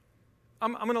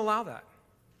 I'm going to allow that.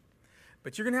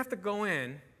 But you're going to have to go in,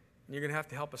 and you're going to have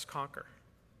to help us conquer.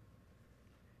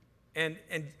 And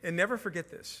never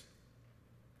forget this.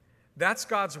 That's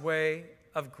God's way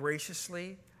of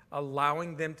graciously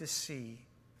allowing them to see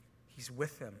he's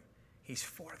with them. He's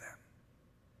for them.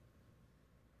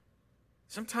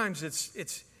 Sometimes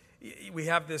we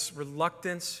have this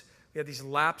reluctance. We have these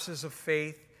lapses of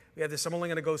faith. We have this, I'm only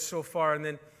going to go so far. And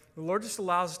then the Lord just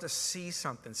allows us to see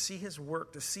something, see his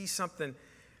work, to see something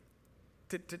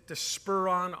to spur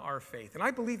on our faith. And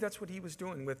I believe that's what he was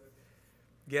doing with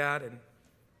Gad and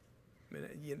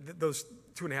those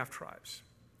 2.5 tribes,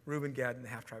 Reuben, Gad, and the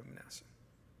half tribe of Manasseh.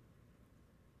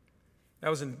 That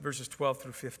was in verses 12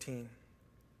 through 15.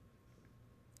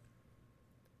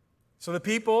 So the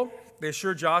people, they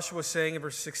assured Joshua, saying in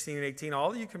verses 16 and 18,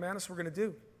 all that you command us, we're going to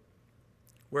do.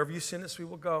 Wherever you send us, we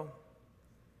will go.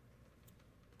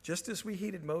 Just as we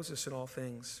heeded Moses in all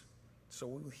things, so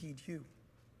we will heed you.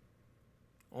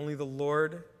 Only the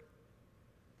Lord,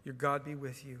 your God, be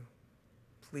with you.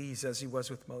 Please, as he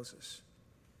was with Moses.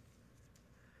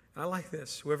 And I like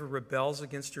this. Whoever rebels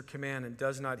against your command and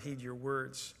does not heed your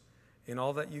words in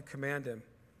all that you command him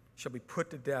shall be put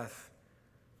to death.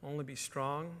 Only be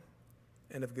strong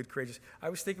and of good courage. I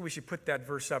was thinking we should put that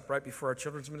verse up right before our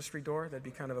children's ministry door. That'd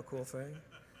be kind of a cool thing.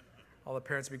 All the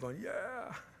parents would be going,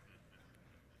 yeah.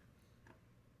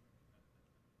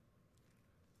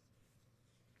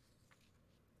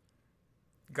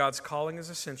 God's calling is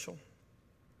essential.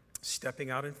 Stepping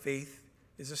out in faith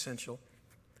is essential.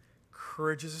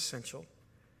 Courage is essential.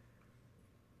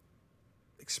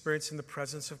 Experiencing the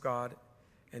presence of God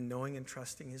and knowing and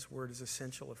trusting his word is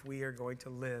essential if we are going to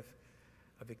live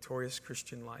a victorious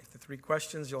Christian life. The 3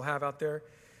 questions you'll have out there: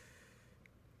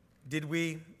 did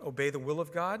we obey the will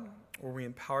of God? Were we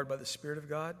empowered by the Spirit of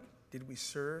God? Did we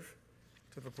serve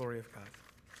to the glory of God?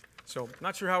 So,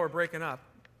 not sure how we're breaking up.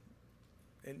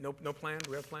 And no plan? Do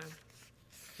we have a plan?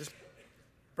 Just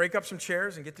break up some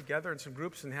chairs and get together in some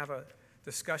groups and have a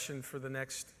discussion for the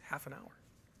next half an hour.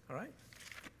 All right?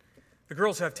 The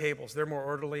girls have tables. They're more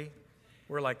orderly.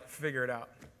 We're like, figure it out.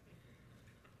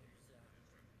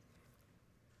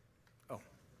 Oh.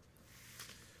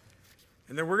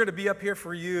 And then we're going to be up here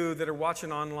for you that are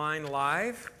watching online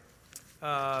live.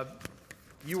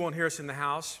 You won't hear us in the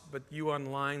house, but you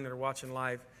online that are watching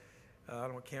live, I don't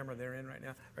know what camera they're in right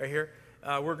now, right here.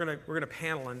 We're gonna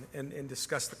panel and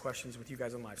discuss the questions with you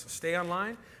guys online. So stay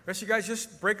online. The rest of you guys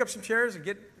just break up some chairs and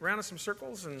get around in some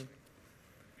circles and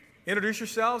introduce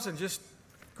yourselves and just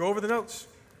go over the notes.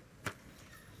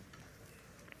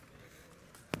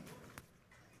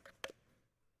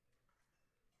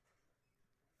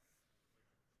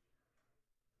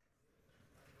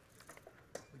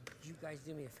 guys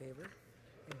do me a favor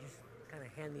and just kind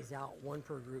of hand these out, one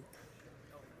per group.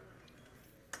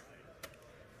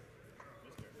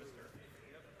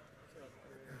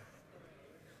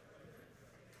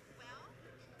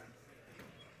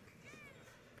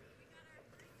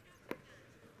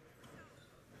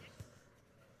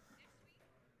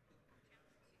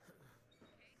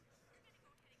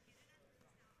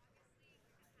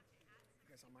 You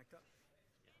guys all mic'd up?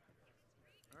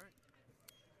 All right.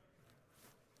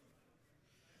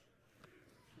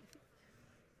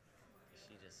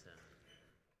 She just,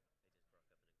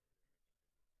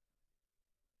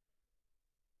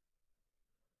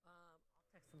 I'll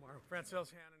text tomorrow.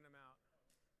 Francel's handing them out.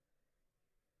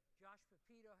 Josh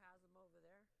Pepito has them over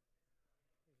there.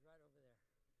 He's right over there.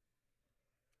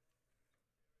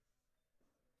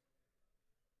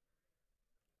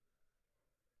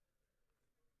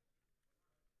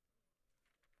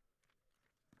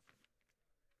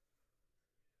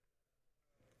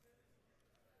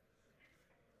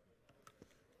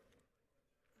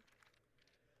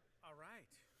 All right.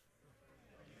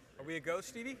 Are we a go,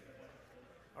 Stevie?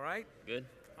 All right. good.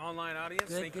 Online audience,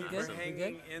 Good, thank good, you good. for You hanging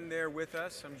good? in there with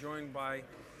us. I'm joined by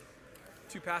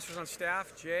two pastors on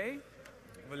staff, Jay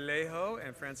Vallejo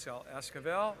and Francel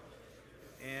Esquivel.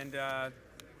 And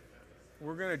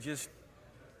we're going to just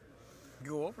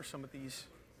go over some of these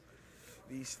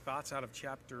thoughts out of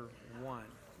chapter 1.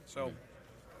 So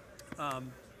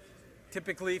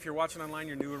typically, if you're watching online,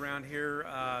 you're new around here,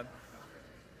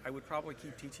 I would probably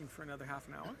keep teaching for another half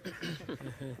an hour.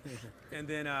 And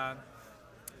then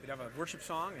we'd have a worship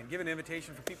song and give an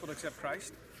invitation for people to accept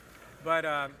Christ.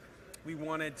 But we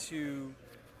wanted to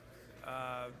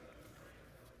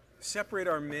separate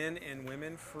our men and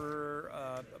women for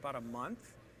about a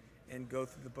month and go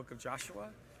through the book of Joshua.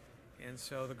 And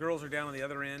so the girls are down on the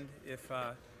other end. If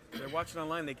they're watching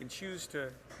online, they can choose to.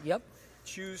 Yep.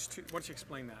 Why don't you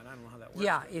explain that? I don't know how that works.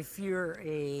 Yeah, if you're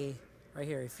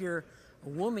if you're a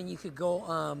woman, you could go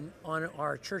on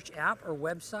our church app or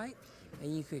website,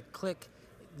 and you could click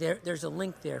there's a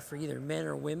link there for either men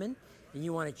or women, and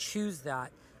you want to choose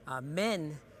that.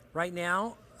 Men, right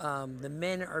now, the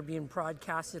men are being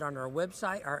broadcasted on our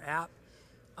website, our app,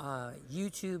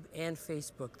 YouTube, and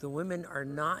Facebook. The women are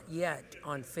not yet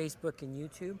on Facebook and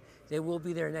YouTube. They will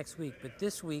be there next week, but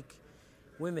this week,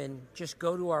 women, just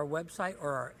go to our website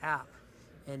or our app,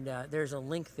 and there's a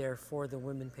link there for the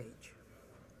women page.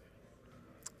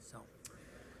 So,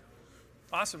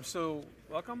 Awesome. So,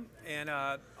 welcome. And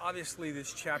obviously,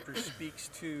 this chapter speaks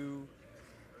to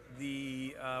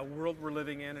the world we're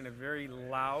living in a very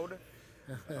loud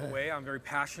way. I'm very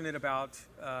passionate about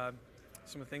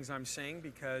some of the things I'm saying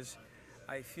because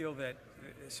I feel that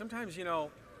sometimes,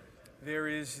 there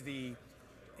is the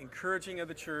encouraging of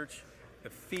the church, the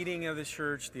feeding of the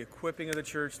church, the equipping of the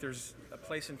church. There's a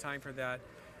place and time for that.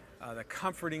 The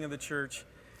comforting of the church.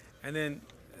 And then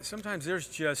sometimes there's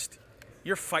just,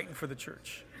 you're fighting for the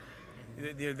church.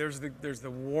 There's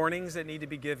the warnings that need to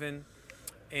be given.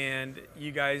 And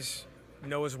you guys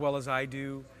know as well as I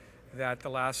do that the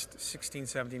last 16,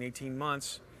 17, 18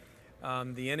 months,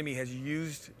 the enemy has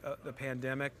used the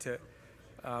pandemic to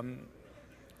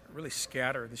really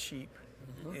scatter the sheep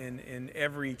in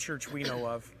every church we know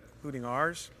of, including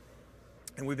ours.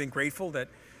 And we've been grateful that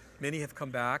many have come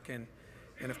back. And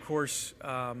of course,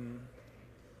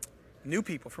 new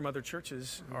people from other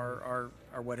churches are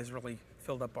what has really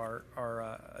filled up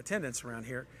our attendance around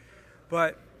here.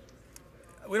 But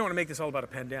we don't want to make this all about a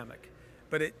pandemic.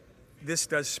 But this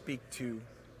does speak to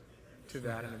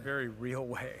that in a very real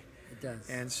way. it does.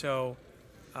 And so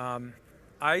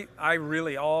I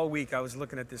really, all week, I was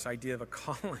looking at this idea of a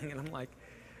calling, and I'm like,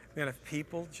 man, if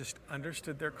people just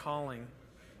understood their calling,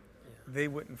 they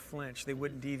wouldn't flinch, they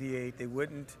wouldn't deviate, they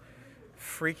wouldn't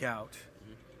freak out,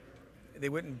 they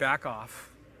wouldn't back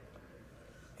off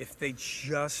if they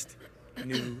just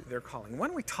knew their calling. Why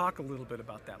don't we talk a little bit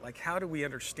about that? Like, how do we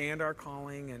understand our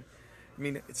calling? And I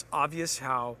mean, it's obvious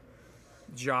how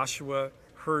Joshua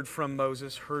heard from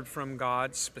Moses, heard from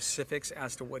God, specifics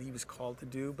as to what he was called to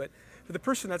do. But for the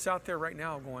person that's out there right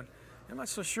now going, I'm not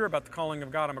so sure about the calling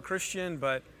of God. I'm a Christian,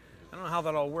 but I don't know how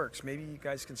that all works. Maybe you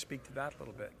guys can speak to that a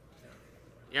little bit.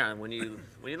 Yeah, when you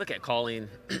look at calling,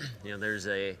 there's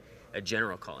a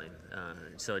general calling.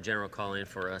 So a general calling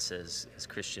for us as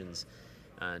Christians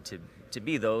to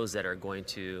be those that are going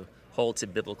to hold to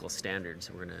biblical standards.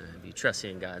 We're going to be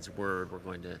trusting in God's word. We're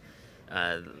going to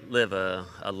live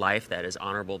a life that is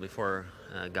honorable before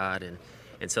God,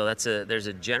 and so there's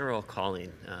a general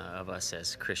calling of us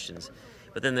as Christians.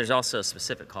 But then there's also a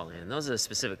specific calling, and those are the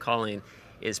specific calling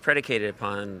is predicated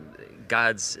upon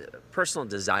God's personal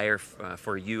desire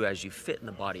for you as you fit in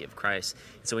the body of Christ.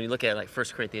 So when you look at like 1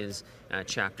 Corinthians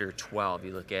chapter 12,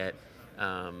 you look at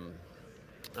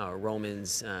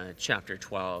Romans chapter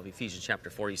 12, Ephesians chapter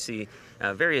 4, you see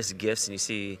various gifts, and you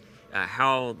see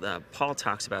how Paul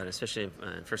talks about, especially in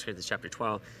 1 Corinthians chapter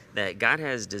 12, that God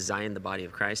has designed the body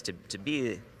of Christ to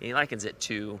be, he likens it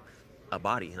to a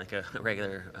body, like a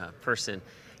regular person.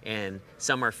 And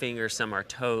some are fingers, some are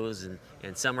toes,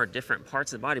 and some are different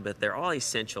parts of the body, but they're all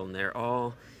essential, and they're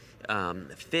all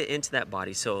fit into that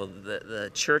body so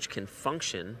the church can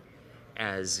function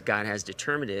as God has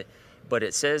determined it. But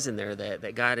it says in there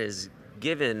that God has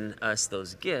given us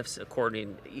those gifts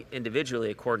individually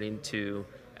according to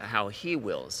how he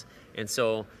wills. And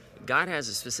so God has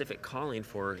a specific calling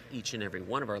for each and every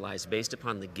one of our lives based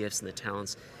upon the gifts and the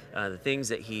talents, the things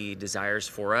that he desires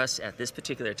for us at this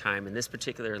particular time, in this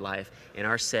particular life, in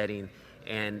our setting,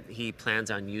 and he plans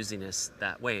on using us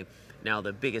that way. Now,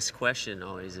 the biggest question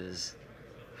always is,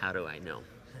 how do I know?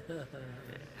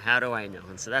 How do I know?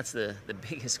 And so that's the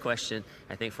biggest question,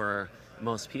 I think, for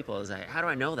most people is, how do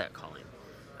I know that calling?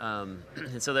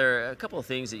 And so there are a couple of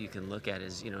things that you can look at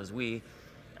as we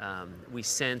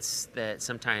sense that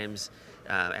sometimes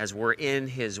as we're in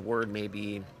his word,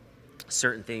 maybe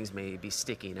certain things may be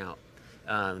sticking out.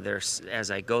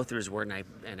 As I go through his word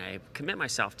and I commit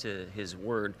myself to his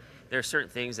word, there are certain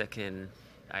things that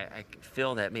I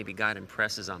feel that maybe God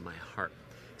impresses on my heart.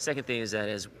 Second thing is that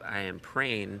as I am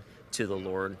praying to the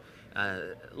Lord,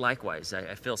 likewise,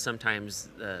 I feel sometimes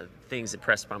things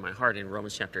impressed upon my heart. In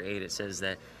Romans chapter 8, it says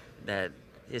that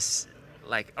it's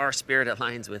like our spirit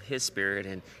aligns with his spirit,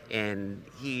 and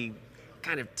he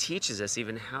kind of teaches us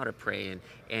even how to pray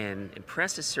and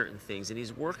impresses certain things, and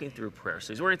he's working through prayer.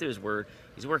 So he's working through his word,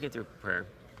 he's working through prayer,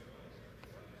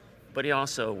 but he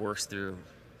also works through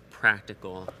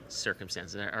practical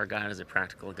circumstances. Our God is a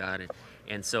practical God,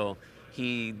 and so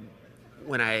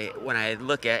when I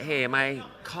look at, hey, am I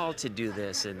called to do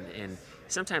this, and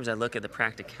sometimes I look at the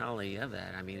practicality of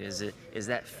that. I mean, is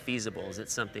that feasible? Is it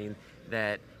something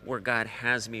that where God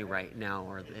has me right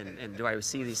now, and do I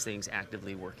see these things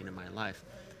actively working in my life?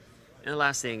 And the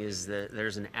last thing is that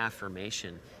there's an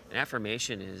affirmation. An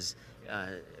affirmation is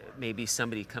maybe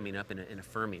somebody coming up and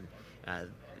affirming.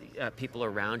 People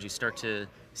around you start to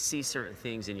see certain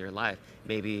things in your life.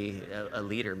 Maybe a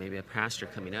leader, maybe a pastor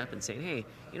coming up and saying, hey,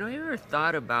 you ever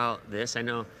thought about this? I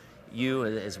know you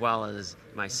as well as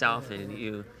myself, and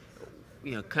you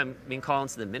being called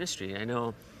into the ministry. I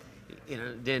know,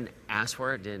 didn't ask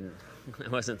for it, I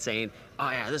wasn't saying, oh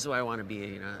yeah, this is what I want to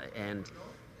be,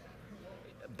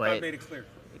 but God made it clear.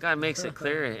 God makes it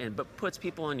clear, but puts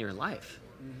people in your life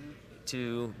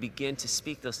to begin to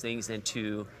speak those things and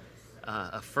to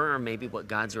affirm maybe what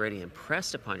God's already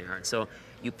impressed upon your heart. So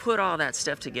you put all that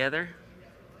stuff together,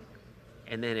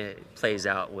 and then it plays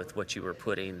out with what you were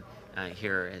putting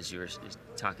here as you were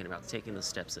talking about taking the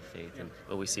steps of faith and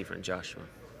what we see from Joshua.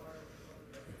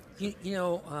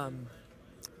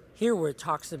 Here where it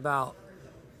talks about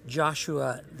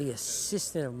Joshua, the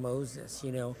assistant of Moses,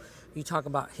 you talk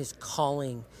about his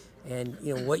calling, and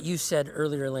what you said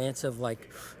earlier, Lance, of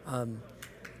like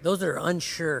those that are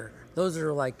unsure, those that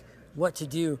are like what to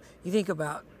do. You think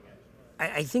about,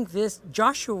 I think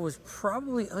Joshua was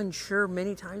probably unsure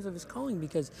many times of his calling,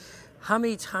 because how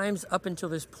many times up until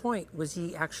this point was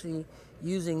he actually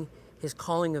using his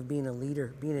calling of being a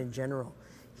leader, being a general?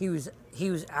 He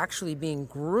was actually being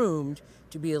groomed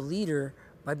to be a leader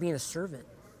by being a servant.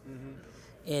 Mm-hmm.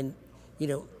 And,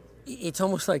 it's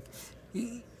almost like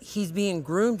he's being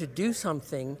groomed to do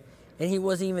something, and he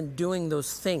wasn't even doing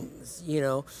those things,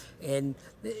 and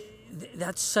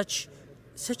that's such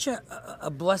a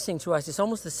blessing to us. It's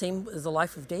almost the same as the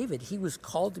life of David. He was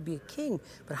called to be a king,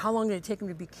 but how long did it take him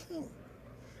to be king?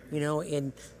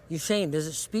 And you're saying, does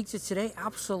it speak to today?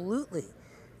 Absolutely.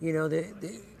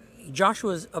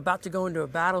 Joshua's about to go into a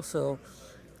battle, so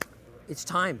it's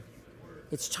time.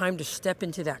 It's time to step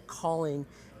into that calling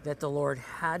that the Lord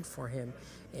had for him.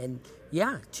 And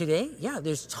today,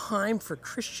 there's time for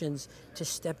Christians to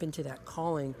step into that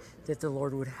calling that the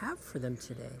Lord would have for them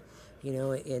today.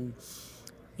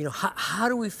 How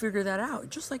do we figure that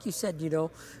out? Just like you said,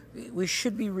 we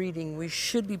should be reading, we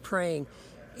should be praying,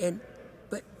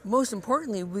 but most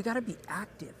importantly, we got to be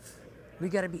active. We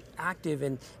got to be active,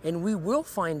 and we will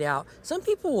find out. Some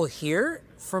people will hear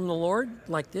from the Lord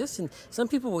like this, and some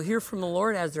people will hear from the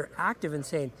Lord as they're active and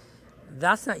saying,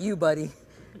 that's not you, buddy.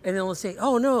 And then they'll say,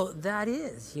 oh, no, that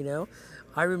is,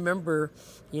 I remember,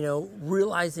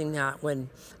 realizing that when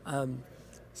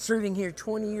serving here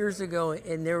 20 years ago,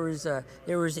 and there was an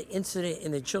incident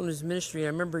in the children's ministry. I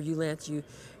remember you, Lance, you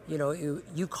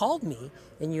you called me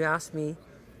and you asked me,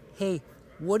 hey,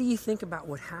 what do you think about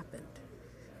what happened?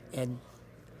 And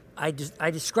I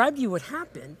described to you what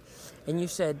happened, and you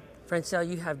said, Francel,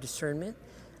 you have discernment.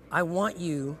 I want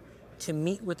you to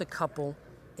meet with a couple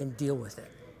and deal with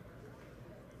it.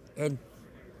 And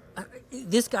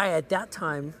this guy at that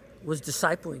time was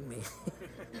discipling me.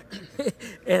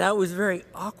 And I was very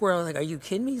awkward. I was like, are you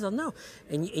kidding me? He's like, no.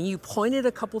 And you pointed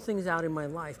a couple things out in my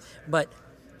life, but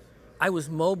I was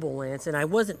mobile, Lance, and I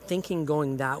wasn't thinking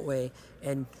going that way.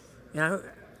 And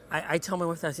I tell my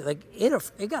wife that, I say, like,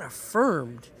 it got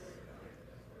affirmed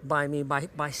by me,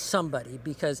 by somebody,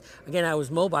 because again, I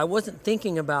was mobile. I wasn't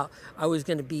thinking about I was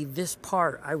going to be this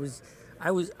part. I was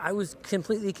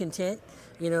completely content,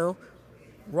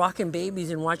 rocking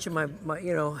babies and watching my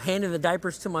handing the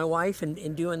diapers to my wife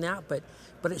and doing that.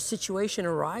 But a situation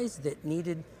arose that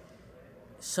needed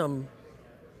some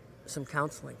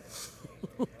counseling.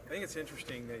 I think it's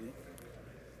interesting that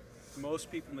most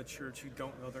people in the church who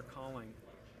don't know their calling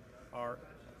are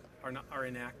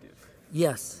inactive.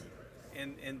 Yes.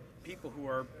 And people who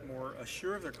are more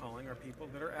assured of their calling are people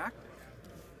that are active.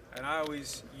 And I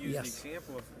always use the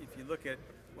example of, if you look at,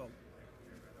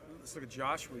 let's look at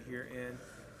Joshua here, and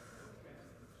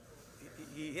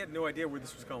he had no idea where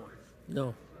this was going.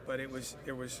 No. But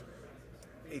there was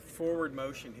a forward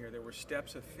motion here. There were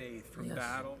steps of faith from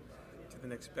battle to the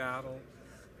next battle.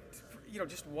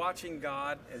 Just watching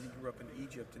God as he grew up in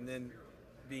Egypt, and then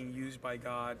being used by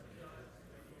God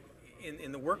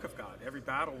in the work of God. Every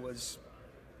battle was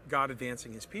God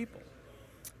advancing his people.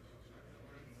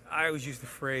 I always use the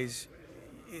phrase,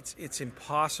 it's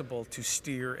impossible to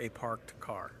steer a parked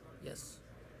car. Yes.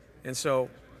 And so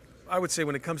I would say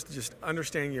when it comes to just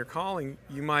understanding your calling,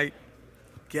 you might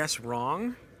guess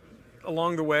wrong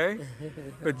along the way,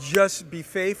 but just be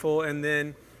faithful. And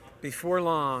then before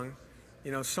long,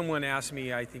 someone asked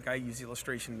me, I think I use the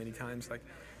illustration many times, like,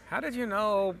 how did you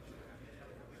know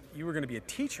you were going to be a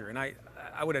teacher? And I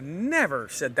would have never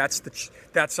said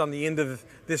that's on the end of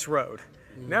this road.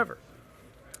 Never.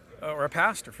 Or a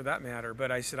pastor for that matter.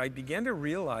 But I said I began to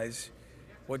realize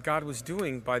what God was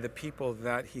doing by the people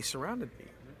that he surrounded me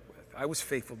with. I was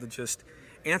faithful to just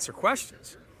answer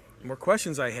questions. The more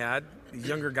questions I had, these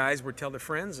younger guys would tell their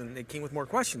friends, and they came with more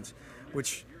questions,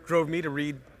 which drove me to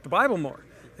read the Bible more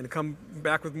and to come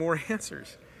back with more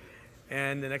answers.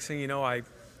 And the next thing you know, I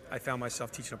found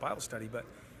myself teaching a Bible study. But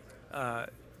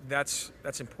that's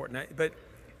important. But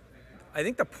I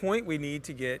think the point we need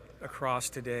to get across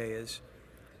today is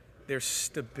there's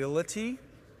stability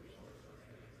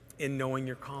in knowing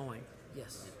your calling.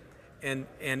 Yes. And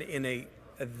in a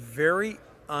very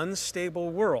unstable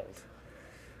world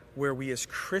where we as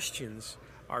Christians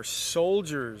are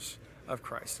soldiers of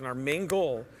Christ, and our main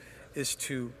goal is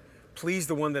to please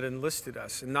the one that enlisted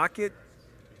us and not get,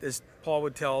 as Paul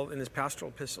would tell in his pastoral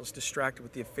epistles, distracted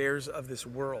with the affairs of this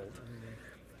world.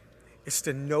 It's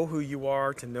to know who you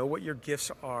are, to know what your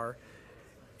gifts are,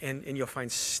 and you'll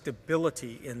find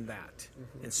stability in that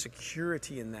and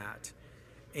security in that.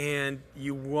 And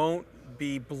you won't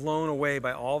be blown away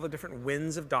by all the different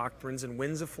winds of doctrines and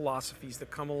winds of philosophies that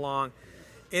come along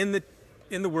in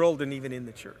the world and even in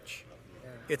the church. Yeah.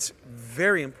 It's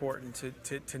very important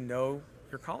to know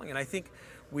your calling. And I think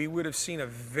we would have seen a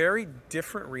very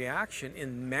different reaction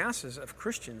in masses of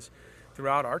Christians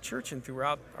throughout our church and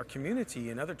throughout our community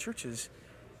and other churches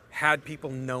had people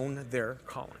known their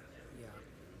calling. Yeah.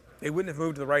 They wouldn't have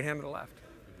moved to the right hand or the left.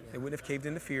 Yeah. They wouldn't have caved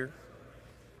into fear.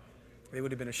 They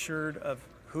would have been assured of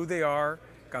who they are,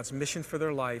 God's mission for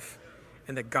their life,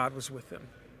 and that God was with them.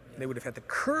 Yeah. They would have had the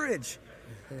courage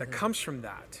that comes from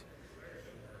that.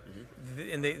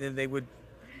 And they would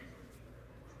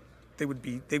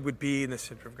be in the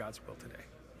center of God's will today.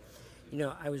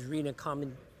 I was reading a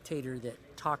commentator that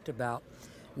talked about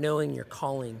knowing your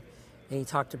calling, and he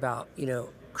talked about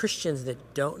Christians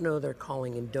that don't know their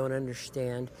calling and don't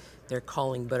understand their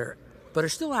calling, but are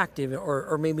still active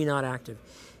or maybe not active.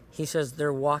 He says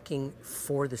they're walking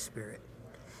for the Spirit.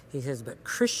 He says, but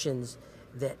Christians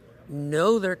that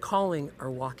know their calling are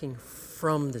walking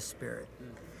from the Spirit.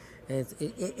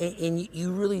 And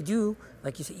you really do,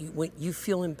 like you said, you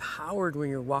feel empowered when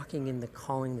you're walking in the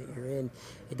calling that you're in.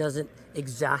 It doesn't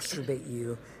exacerbate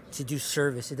you to do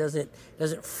service. It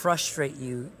doesn't frustrate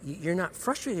you. You're not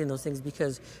frustrated in those things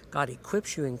because God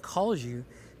equips you and calls you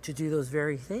to do those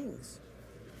very things.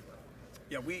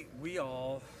 Yeah, we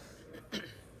all,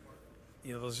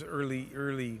 those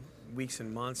early weeks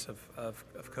and months of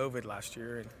COVID last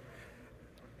year, and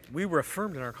we were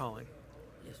affirmed in our calling.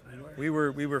 Yes, we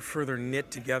were. We were further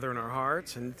knit together in our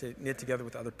hearts and knit together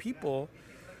with other people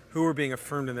who were being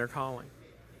affirmed in their calling.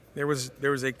 There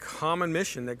was a common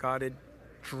mission that God had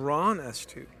drawn us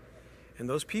to. And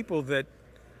those people that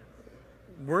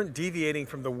weren't deviating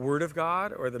from the Word of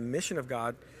God or the mission of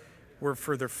God were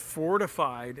further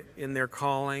fortified in their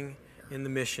calling, in the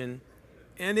mission,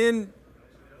 and in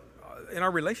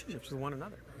our relationships with one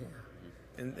another.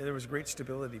 And there was great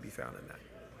stability to be found in that.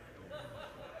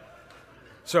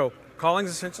 So calling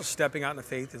is essential. Stepping out in the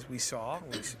faith, as we saw,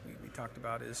 we talked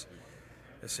about, is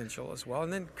essential as well.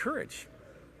 And then courage.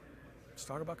 Let's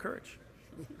talk about courage.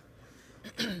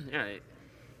 Yeah,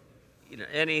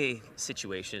 any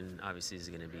situation obviously is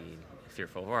going to be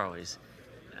fearful. We're always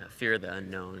fear of the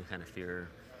unknown, kind of fear,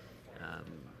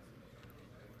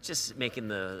 just making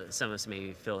some of us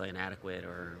maybe feel inadequate,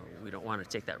 or we don't want to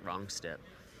take that wrong step,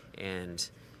 and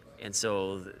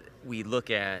so we look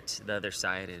at the other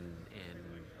side, and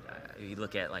we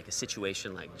look at like a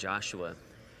situation like Joshua.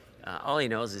 All he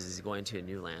knows is he's going to a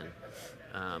new land.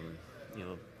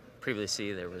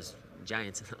 Previously there was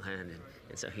giants in the land,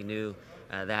 and so he knew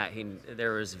that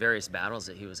there was various battles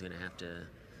that he was going to have to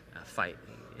fight.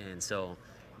 And so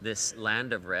this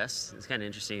land of rest, it's kind of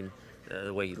interesting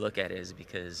the way you look at it, is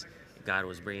because God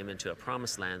was bringing him into a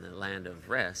promised land, the land of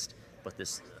rest, but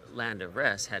this land of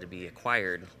rest had to be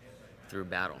acquired through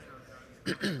battle.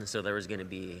 So there was going to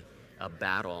be a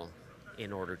battle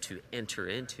in order to enter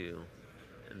into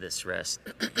this rest.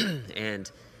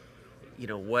 And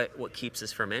what keeps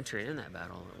us from entering in that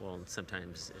battle? Well,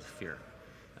 sometimes it's fear.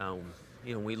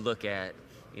 We look at,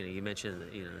 you mentioned,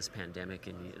 this pandemic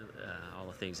and all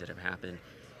the things that have happened.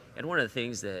 And one of the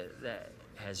things that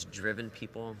has driven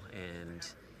people and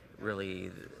really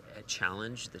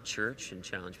challenged the church and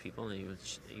challenged people, and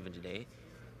even today,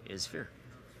 is fear.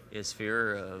 Is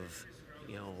fear of,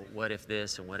 what if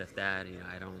this and what if that?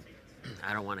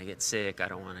 I don't want to get sick. I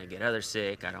don't want to get others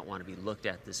sick. I don't want to be looked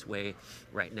at this way.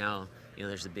 Right now,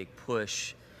 there's a big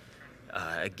push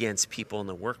against people in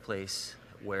the workplace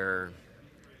where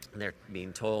they're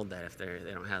being told that if they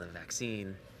don't have the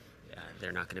vaccine,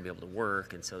 they're not going to be able to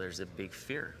work. And so there's a big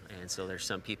fear. And so there's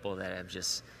some people that have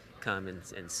just come and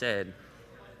said,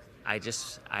 I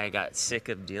got sick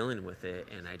of dealing with it,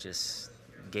 and I just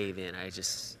gave in. I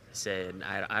just said,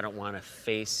 I don't want to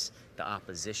face the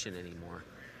opposition anymore.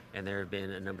 And there have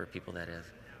been a number of people that have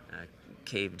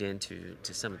caved into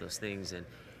some of those things.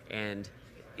 And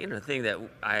the thing that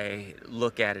I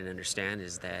look at and understand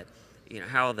is that,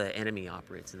 how the enemy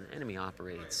operates. And the enemy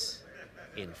operates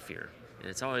in fear.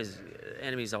 And the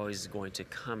enemy's always going to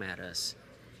come at us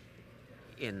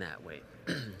in that way.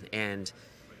 And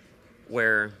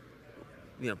where,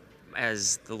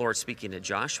 as the Lord speaking to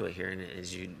Joshua here, and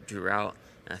as you drew out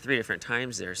 3 different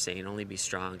times there, saying, only be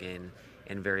strong and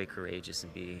very courageous,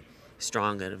 and be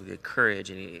strong and of good courage.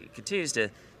 And he continues to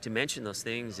mention those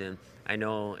things. And I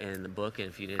know in the book, and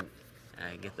if you didn't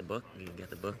get the book, you can get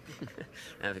the book.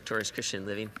 Victorious Christian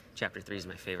Living, chapter 3 is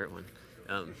my favorite one.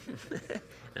 Now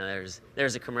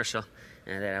there's a commercial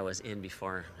that I was in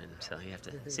before, and so you have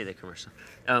to see the commercial.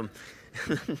 But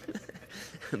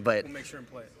We'll make sure and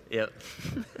play it. Yep.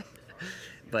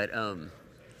 But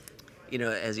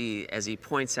as he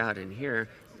points out in here,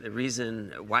 the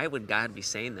reason why would God be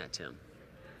saying that to him?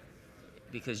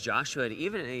 Because Joshua,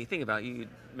 even you think about, you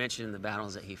mentioned the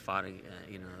battles that he fought,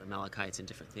 the Amalekites and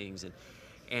different things,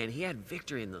 and he had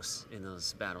victory in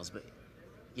those battles, but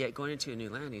yet going into a new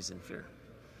land, he's in fear.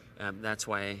 That's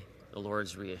why the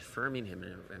Lord's reaffirming him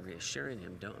and reassuring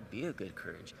him, don't be of good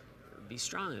courage. Be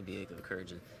strong and be of good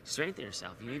courage, and strengthen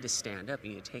yourself. You need to stand up.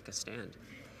 You need to take a stand.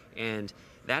 And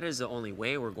that is the only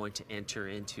way we're going to enter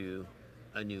into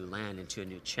a new land, into a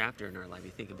new chapter in our life.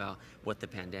 You think about what the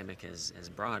pandemic has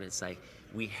brought. It's like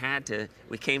we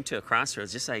came to a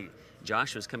crossroads, just like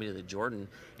Joshua was coming to the Jordan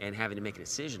and having to make a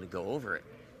decision to go over it.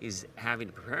 He's having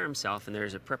to prepare himself, and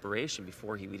there's a preparation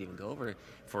before he would even go over it.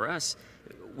 For us,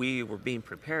 we were being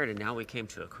prepared, and now we came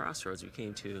to a crossroads. We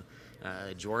came to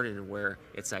Jordan, where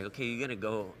it's like, okay, you're going to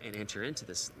go and enter into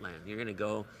this land. You're going to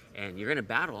go and you're going to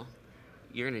battle.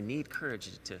 You're going to need courage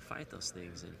to fight those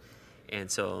things. And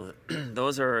so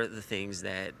those are the things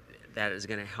that is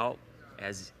going to help,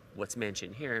 as what's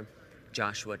mentioned here,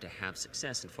 Joshua to have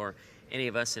success. And for any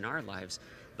of us in our lives,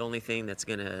 the only thing that's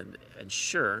going to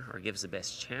ensure or gives the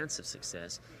best chance of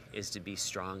success is to be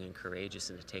strong and courageous,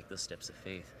 and to take those steps of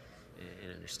faith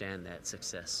and understand that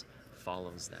success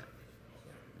follows that.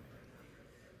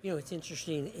 It's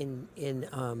interesting in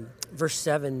verse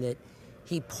 7 that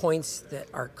he points that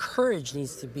our courage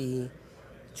needs to be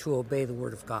to obey the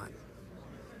word of God.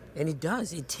 And it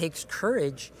does. It takes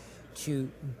courage to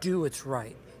do what's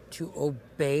right, to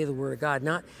obey the word of God.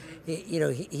 Not,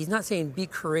 he's not saying be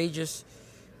courageous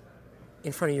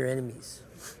in front of your enemies.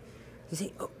 He's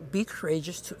saying, oh, be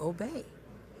courageous to obey.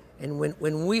 And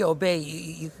when we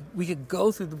obey, we could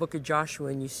go through the book of Joshua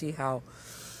and you see how,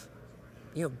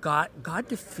 God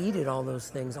defeated all those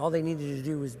things. All they needed to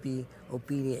do was be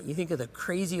obedient. You think of the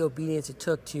crazy obedience it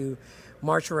took to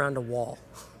march around a wall.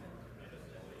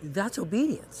 That's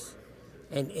obedience.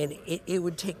 And it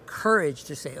would take courage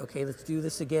to say, okay, let's do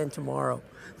this again tomorrow.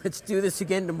 Let's do this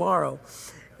again tomorrow.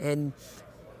 And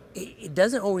it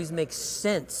doesn't always make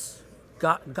sense.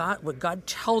 What God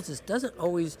tells us doesn't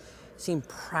always seem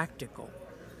practical.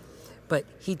 But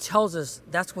he tells us,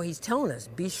 that's what he's telling us,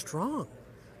 be strong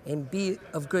and be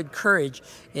of good courage.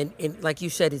 And like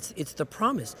you said, it's the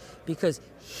promise, because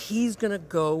he's going to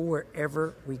go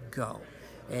wherever we go.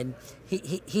 And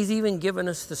he's even given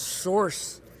us the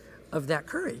source of that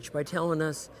courage by telling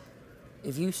us,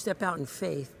 if you step out in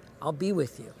faith, I'll be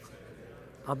with you.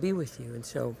 I'll be with you. And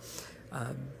so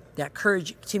that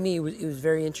courage, to me, it was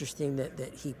very interesting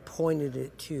that he pointed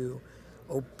it to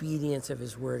obedience of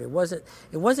his word. It wasn't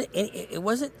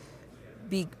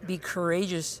be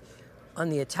courageous on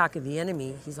the attack of the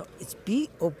enemy. It's be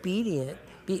obedient,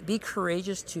 be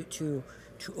courageous to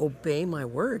obey my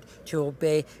word, to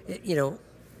obey,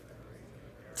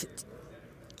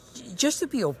 just to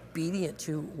be obedient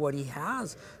to what he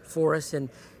has for us. And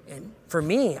for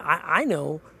me, I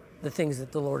know the things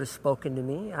that the Lord has spoken to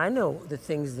me. I know the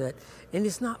things and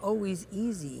it's not always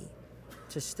easy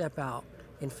to step out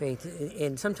in faith.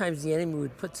 And sometimes the enemy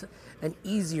would put an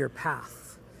easier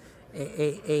path,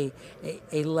 a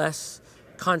less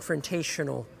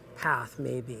confrontational path,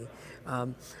 maybe,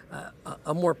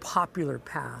 a more popular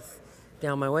path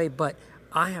down my way. But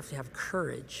I have to have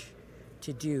courage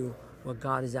to do what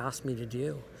God has asked me to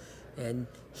do. And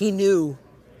he knew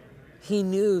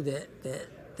that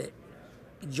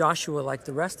Joshua, like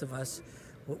the rest of us,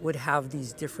 would have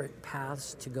these different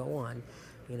paths to go on.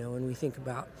 And I think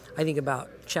about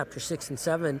chapter 6 and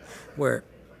 7, where,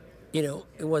 it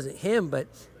wasn't him, but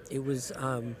it was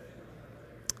the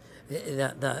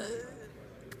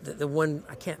one,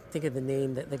 I can't think of the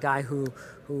name, the guy who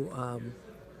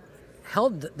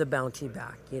held the bounty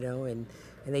back, and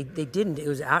they didn't. It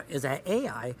was at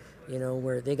Ai,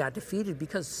 where they got defeated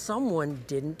because someone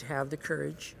didn't have the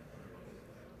courage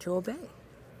to obey.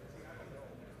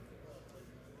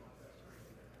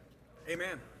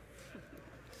 Amen.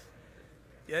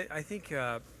 Yeah, I think,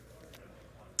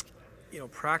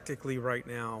 practically right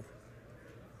now,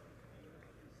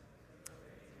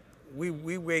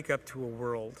 we wake up to a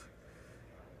world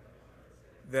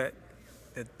that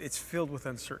it's filled with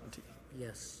uncertainty.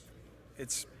 Yes.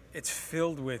 It's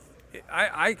filled with,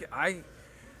 when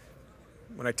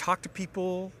I talk to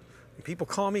people, when people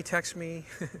call me, text me,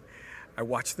 I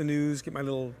watch the news, get my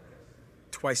little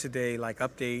twice a day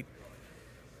update.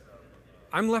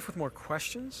 I'm left with more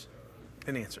questions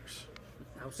than answers.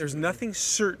 Absolutely. There's nothing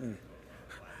certain.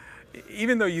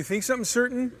 Even though you think something's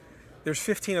certain, there's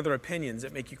 15 other opinions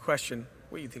that make you question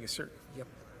what you think is certain. Yep.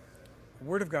 The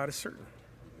Word of God is certain.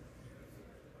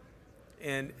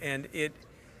 And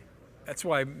that's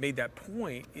why I made that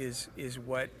point, is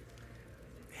what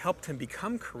helped him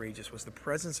become courageous was the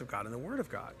presence of God and the Word of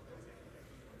God.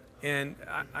 And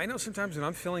I know sometimes when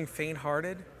I'm feeling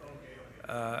faint-hearted,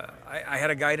 I had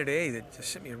a guy today that just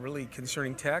sent me a really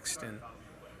concerning text,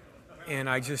 and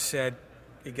I just said,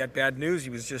 he got bad news. He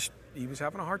was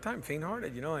having a hard time,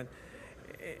 faint-hearted,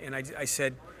 and I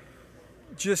said,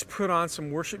 just put on some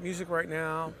worship music right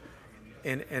now,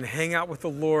 and hang out with the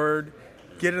Lord,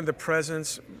 get into the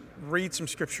presence, read some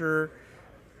scripture,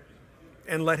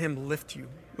 and let Him lift you.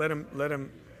 Let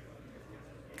him,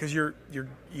 because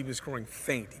he was growing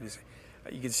faint.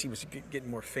 You could see he was getting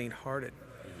more faint-hearted.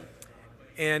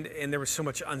 And there was so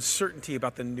much uncertainty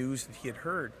about the news that he had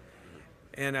heard.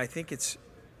 And I think it's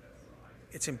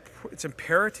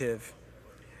imperative,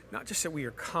 not just that we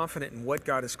are confident in what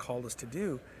God has called us to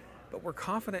do, but we're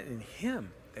confident in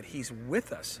Him, that He's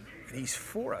with us, and He's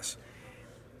for us.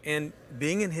 And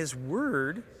being in His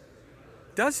Word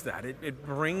does that. It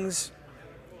brings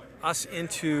us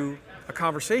into a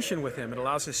conversation with Him. It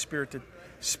allows His Spirit to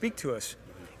speak to us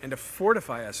and to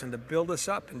fortify us and to build us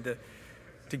up and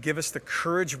to give us the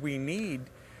courage we need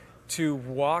to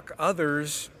walk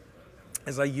others,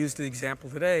 as I used the example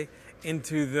today,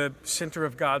 into the center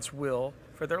of God's will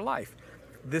for their life.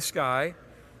 This guy,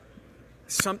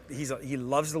 he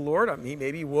loves the Lord.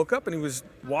 Maybe he woke up and he was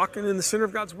walking in the center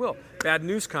of God's will. Bad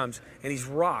news comes and he's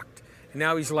rocked. And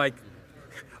now he's like,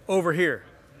 over here.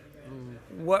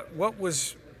 What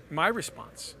was my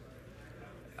response?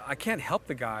 I can't help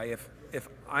the guy if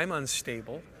I'm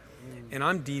unstable and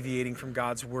I'm deviating from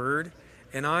God's word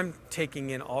and I'm taking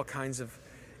in all kinds of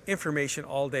information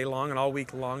all day long and all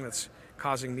week long that's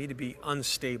causing me to be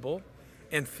unstable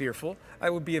and fearful, I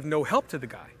would be of no help to the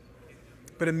guy.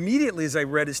 But immediately as I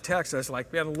read his text, I was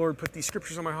like, man, the Lord put these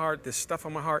scriptures on my heart, this stuff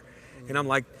on my heart. And I'm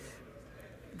like,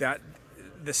 that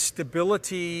the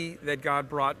stability that God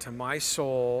brought to my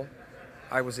soul,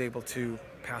 I was able to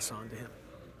pass on to him.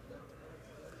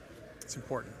 It's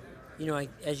important. You know,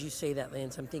 as you say that,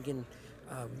 Lance, I'm thinking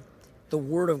the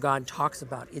Word of God talks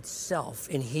about itself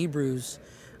in Hebrews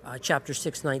chapter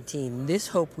 6:19. This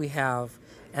hope we have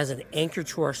as an anchor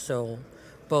to our soul,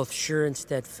 both sure and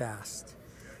steadfast.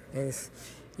 And it's,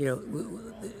 you know,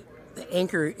 the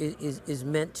anchor is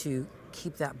meant to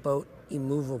keep that boat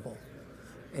immovable.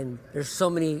 And there's so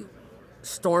many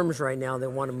storms right now that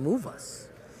want to move us.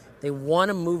 They want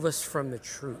to move us from the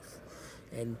truth.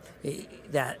 And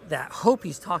that hope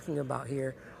he's talking about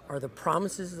here are the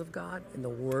promises of God and the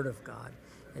Word of God.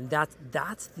 And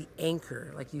that's the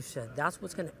anchor, like you said. That's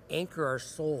what's going to anchor our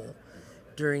soul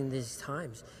during these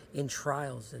times in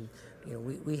trials. And, you know,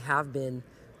 we have been,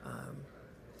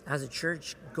 as a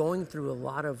church, going through a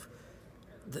lot of,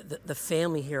 the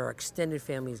family here, our extended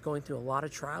family, is going through a lot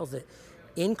of trials that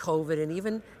in COVID and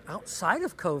even outside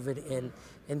of COVID.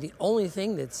 And the only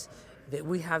thing that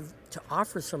we have to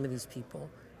offer some of these people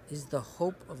is the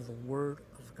hope of the Word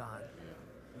of God.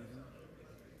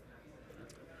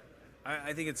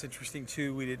 I think it's interesting,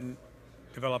 too. We didn't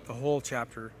develop the whole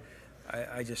chapter.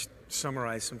 I just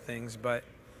summarized some things. But,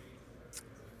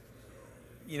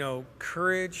 you know,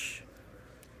 courage,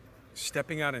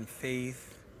 stepping out in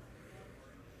faith,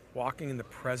 walking in the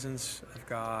presence of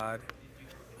God,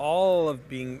 all of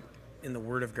being in the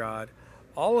Word of God,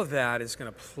 all of that is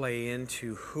going to play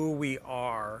into who we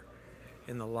are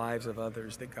in the lives of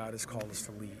others that God has called us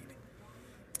to lead.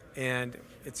 And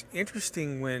it's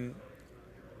interesting when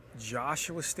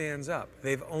Joshua stands up.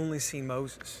 They've only seen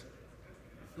Moses.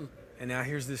 And now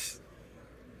here's this,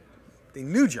 they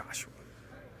knew Joshua,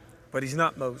 but he's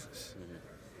not Moses.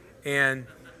 And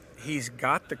he's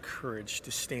got the courage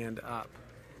to stand up.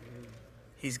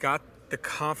 He's got the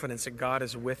confidence that God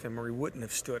is with him, or he wouldn't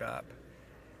have stood up.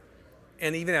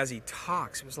 And even as he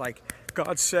talks, it was like,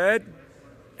 God said,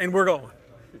 and we're going.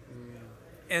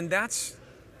 And that's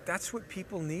what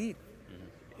people need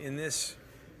in this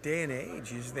day and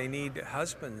age, is they need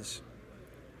husbands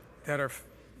that are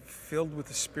filled with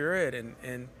the Spirit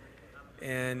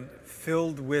and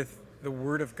filled with the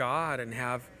Word of God, and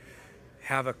have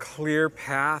a clear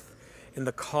path in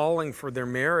the calling for their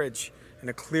marriage and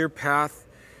a clear path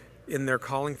in their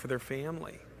calling for their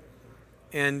family.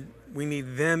 And we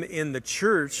need them in the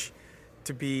church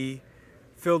to be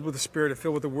filled with the Spirit and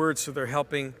filled with the Word, so they're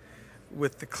helping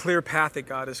with the clear path that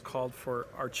God has called for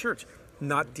our church,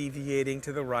 not deviating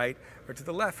to the right or to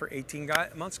the left. For 18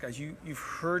 months, guys, you've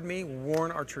heard me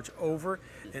warn our church over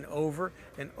and over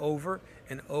and over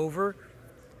and over.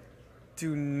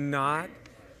 Do not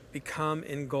become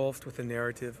engulfed with the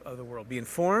narrative of the world. Be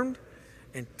informed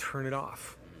and turn it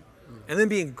off. And then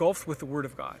be engulfed with the Word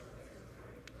of God.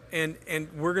 And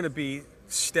we're going to be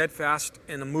steadfast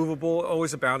and immovable,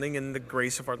 always abounding in the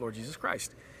grace of our Lord Jesus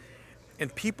Christ.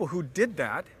 And people who did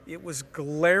that, it was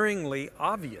glaringly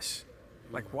obvious.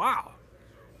 Like, wow,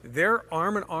 they're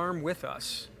arm in arm with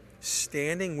us,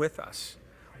 standing with us,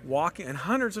 walking, and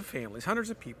hundreds of families, hundreds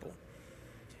of people,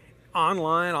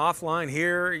 online, offline,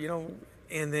 here, you know,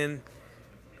 and then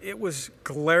it was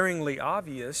glaringly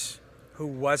obvious who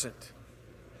wasn't.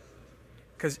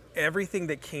 Because everything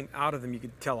that came out of them, you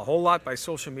could tell a whole lot by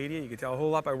social media, you could tell a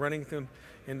whole lot by running them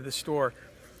into the store.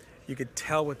 You could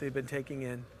tell what they've been taking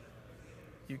in.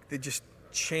 They just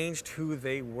changed who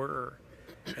they were,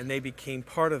 and they became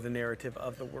part of the narrative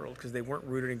of the world because they weren't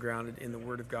rooted and grounded in the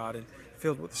Word of God and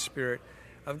filled with the Spirit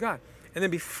of God. And then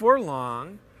before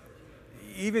long,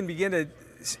 you even begin to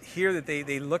hear that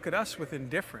they look at us with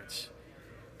indifference,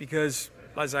 because,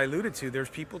 as I alluded to, there's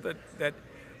people that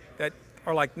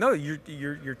are like, no,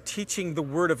 you're teaching the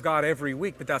Word of God every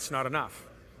week, but that's not enough.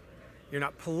 You're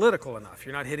not political enough.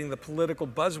 You're not hitting the political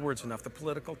buzzwords enough, the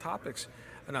political topics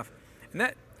enough. And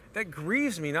that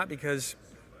grieves me, not because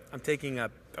I'm taking a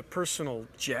personal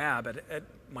jab at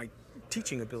my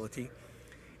teaching ability.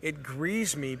 It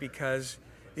grieves me because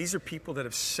these are people that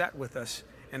have sat with us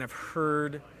and have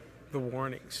heard the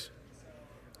warnings,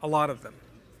 a lot of them.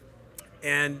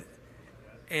 And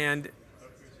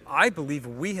I believe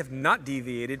we have not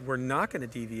deviated. We're not going to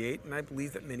deviate, and I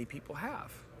believe that many people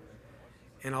have.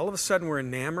 And all of a sudden, we're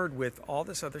enamored with all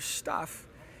this other stuff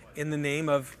in the name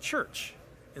of church,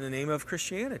 in the name of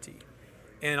Christianity.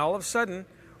 And all of a sudden,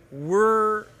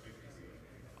 we're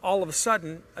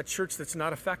a church that's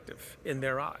not effective in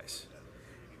their eyes.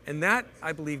 And that,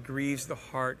 I believe, grieves the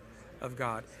heart of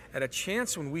God, at a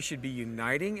chance when we should be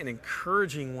uniting and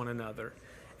encouraging one another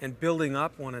and building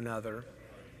up one another.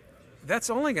 That's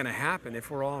only going to happen if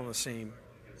we're all on the same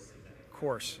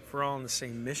course, if we're all on the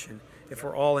same mission, if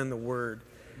we're all in the Word.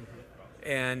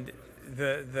 And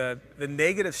the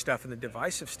negative stuff and the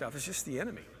divisive stuff is just the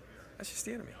enemy. That's just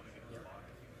the enemy.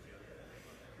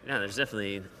 Yeah, there's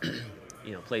definitely,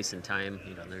 place and time.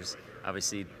 There's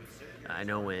obviously, I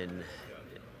know when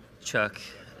Chuck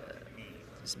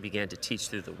began to teach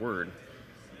through the Word,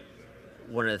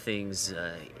 one of the things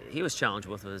he was challenged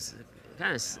with was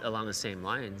kind of along the same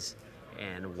lines,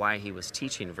 and why he was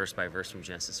teaching verse by verse from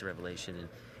Genesis to Revelation.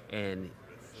 And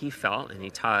he felt and he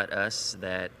taught us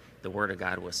that the Word of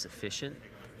God was sufficient,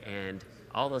 and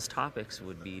all those topics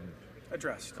would be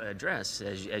addressed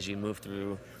as you move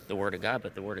through the Word of God,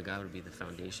 but the Word of God would be the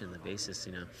foundation, the basis.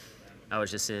 I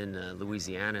was just in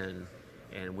Louisiana,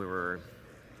 and we were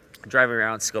driving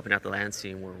around scoping out the land,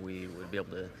 seeing where we would be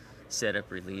able to set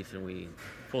up relief, and we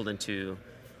pulled into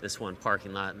this one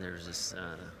parking lot, and there was this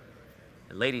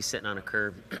a lady sitting on a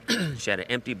curb. She had an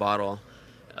empty bottle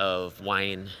of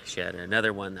wine. She had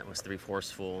another one that was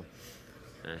 3/4 full.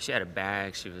 She had a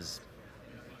bag. She was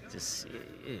just,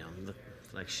 looked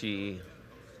like she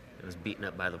was beaten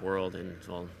up by the world, and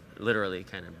literally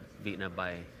kind of beaten up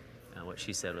by what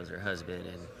she said was her husband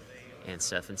and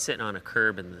stuff, and sitting on a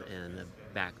curb in the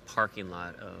back parking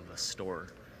lot of a store.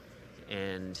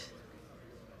 And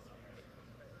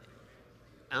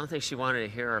I don't think she wanted to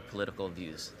hear our political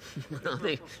views.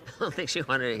 I don't think she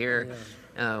wanted to hear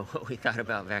what we thought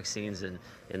about vaccines and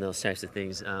those types of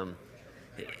things. And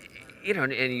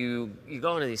you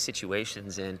go into these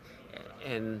situations,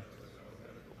 and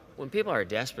when people are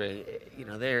desperate,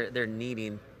 they're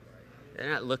needing. They're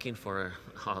not looking for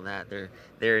all that.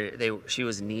 She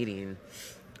was needing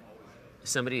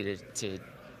somebody to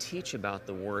teach about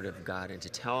the Word of God and to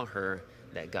tell her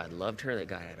that God loved her, that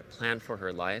God had a plan for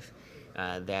her life,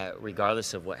 that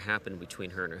regardless of what happened between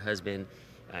her and her husband,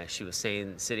 she was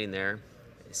sitting there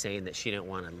saying that she didn't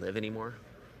want to live anymore.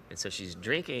 And so she's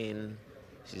drinking.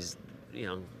 She's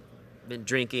been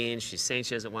drinking. She's saying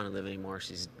she doesn't want to live anymore.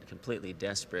 She's completely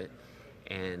desperate,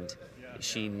 and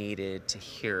she needed to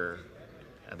hear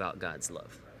about God's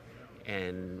love.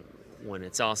 And when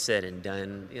it's all said and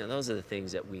done, those are the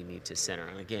things that we need to center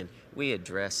on. Again, we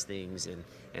address things,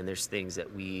 and there's things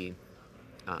that we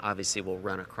obviously will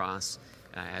run across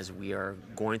as we are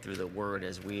going through the Word,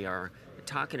 as we are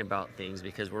talking about things,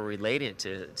 because we're relating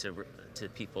to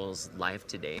people's life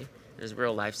today. There's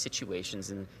real life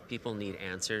situations, and people need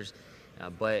answers,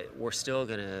 but we're still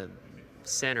going to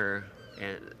center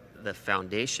the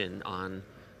foundation on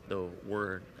the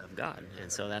Word of God.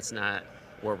 And so that's not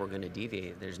where we're going to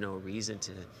deviate. There's no reason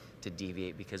to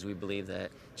deviate, because we believe that,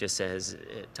 just as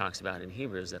it talks about in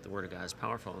Hebrews, that the Word of God is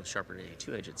powerful and sharper than any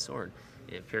two-edged sword,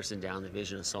 piercing down the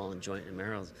vision of soul and joint and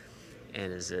marrow,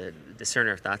 and is a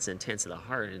discerner of thoughts and intents of the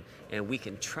heart. And we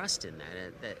can trust in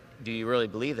that. Do you really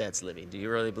believe that's living? Do you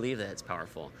really believe that it's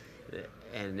powerful?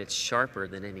 And it's sharper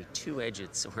than any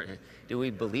two-edged sword. Do we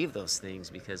believe those things?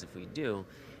 Because if we do,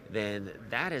 then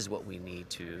that is what we need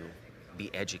to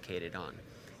be educated on.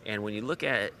 And when you look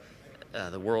at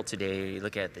the world today, you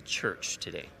look at the church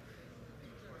today,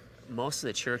 most of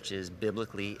the church is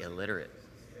biblically illiterate.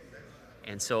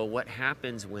 And so what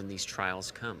happens when these trials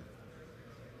come?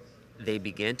 They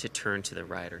begin to turn to the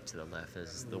right or to the left,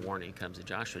 as the warning comes to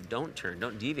Joshua. Don't turn,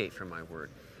 don't deviate from my word.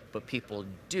 But people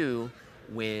do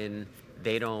when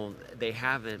they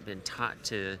haven't been taught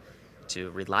to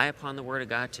rely upon the Word of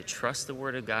God, to trust the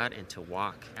Word of God, and to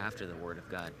walk after the Word of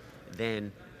God.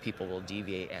 Then people will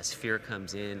deviate as fear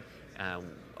comes in.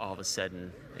 All of a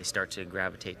sudden, they start to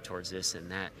gravitate towards this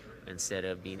and that instead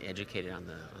of being educated on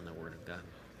the Word of God.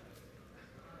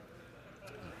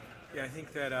 Yeah, I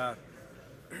think that I'm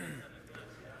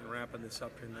wrapping this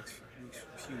up in the next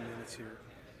few minutes here.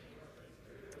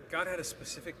 God had a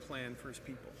specific plan for His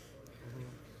people,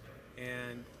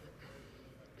 and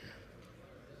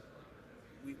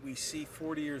we see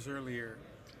 40 years earlier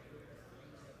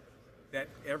that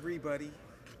everybody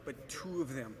but 2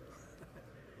 of them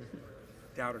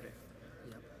doubted it.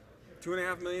 Yep.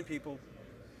 2.5 million people.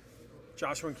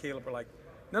 Joshua and Caleb were like,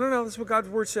 no, this is what God's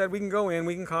word said. We can go in,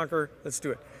 we can conquer, let's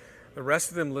do it. The rest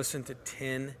of them listened to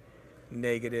 10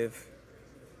 negative,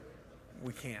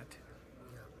 we can't.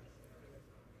 Yeah.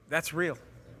 That's real.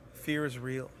 Fear is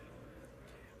real.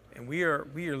 And we are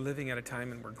living at a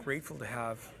time, and we're grateful to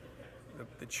have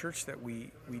the church that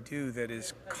we do, that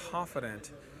is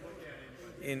confident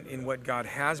in what God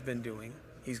has been doing,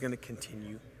 He's going to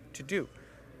continue to do.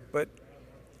 But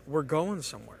we're going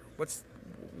somewhere. What's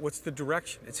the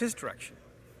direction? It's His direction.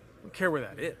 I don't care where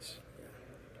that is.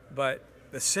 but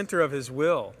the center of his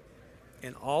will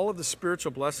and all of the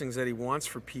spiritual blessings that he wants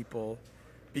for people,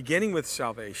 beginning with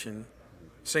salvation,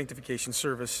 sanctification,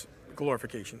 service,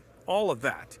 glorification, all of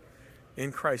that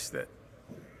in Christ that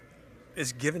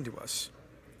is given to us.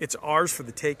 It's ours for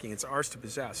the taking. It's ours to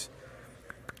possess.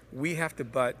 We have to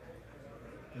but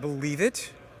believe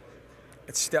it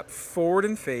and step forward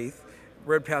in faith.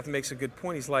 Redpath makes a good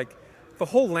point. He's like, the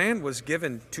whole land was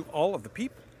given to all of the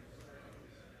people,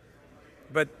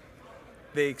 but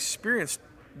they experienced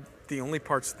the only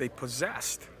parts they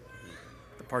possessed,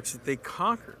 the parts that they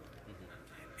conquered.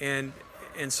 And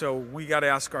so we got to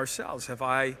ask ourselves, have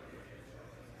I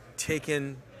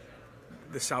taken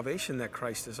the salvation that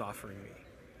Christ is offering me,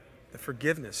 the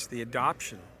forgiveness, the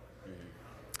adoption,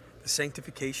 the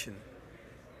sanctification,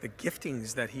 the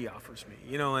giftings that he offers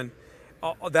me, and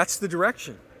that's the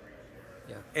direction.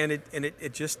 Yeah. And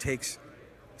it just takes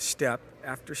step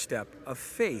after step of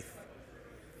faith.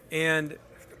 And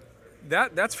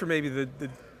that's for maybe the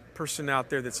person out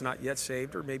there that's not yet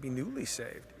saved or maybe newly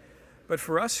saved. But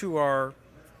for us who are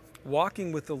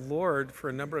walking with the Lord for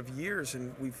a number of years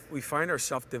and we find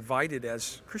ourselves divided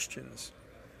as Christians.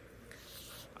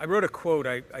 I wrote a quote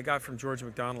I got from George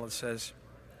MacDonald. It says,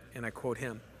 and I quote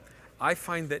him, "I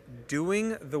find that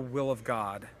doing the will of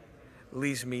God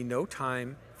leaves me no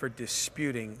time for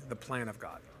disputing the plan of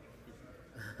God."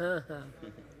 Yeah.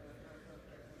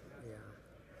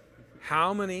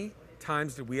 How many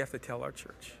times do we have to tell our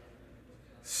church,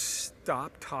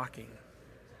 stop talking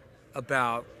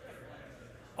about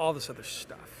all this other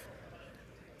stuff?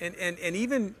 And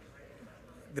even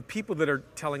the people that are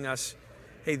telling us,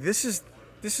 hey, this is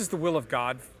the will of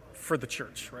God for the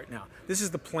church right now. This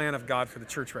is the plan of God for the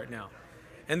church right now.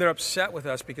 And they're upset with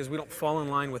us because we don't fall in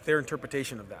line with their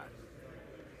interpretation of that.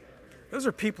 Those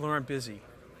are people who aren't busy,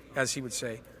 as he would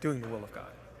say, doing the will of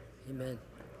God. Amen.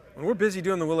 When we're busy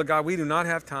doing the will of God, we do not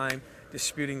have time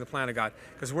disputing the plan of God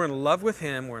because we're in love with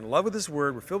him, we're in love with his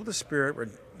word, we're filled with the Spirit, we're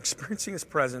experiencing his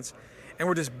presence, and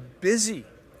we're just busy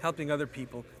helping other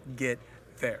people get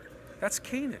there. That's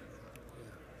Canaan.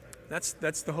 That's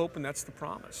the hope and that's the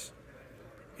promise.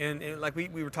 And like we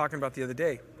were talking about the other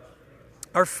day,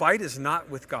 our fight is not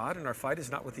with God and our fight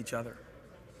is not with each other.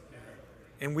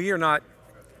 And we are not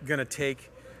going to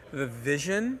take the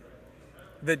vision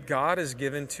that God has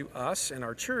given to us and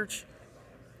our church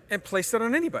and place that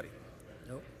on anybody.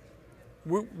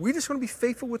 Nope. We just want to be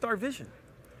faithful with our vision.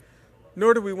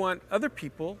 Nor do we want other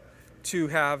people to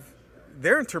have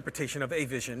their interpretation of a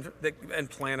vision and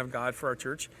plan of God for our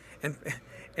church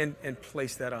and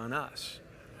place that on us.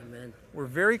 Amen. We're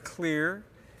very clear.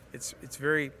 It's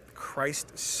very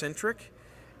Christ-centric.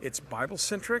 It's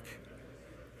Bible-centric.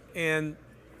 And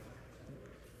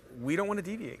we don't want to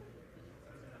deviate.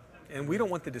 And we don't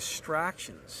want the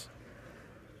distractions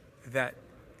that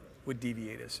would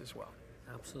deviate us as well.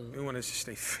 Absolutely. We want to just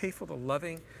stay faithful to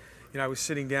loving. I was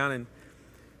sitting down and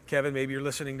Kevin, maybe you're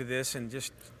listening to this and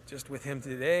just with him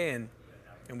today and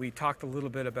we talked a little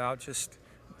bit about just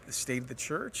the state of the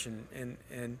church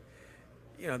and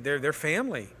their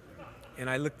family. And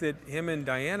I looked at him and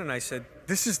Diane and I said,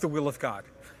 this is the will of God.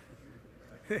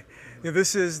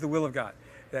 This is the will of God.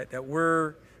 That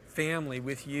we're family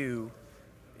with you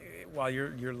while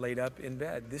you're laid up in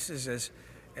bed. This is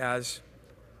as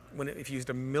if you used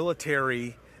a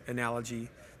military analogy,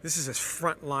 this is as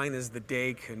front line as the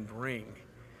day can bring.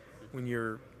 When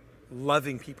you're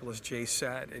loving people, as Jay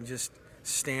said, and just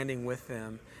standing with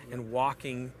them and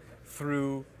walking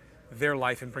through their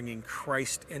life and bringing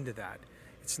Christ into that.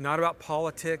 It's not about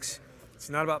politics. It's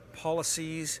not about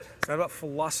policies. It's not about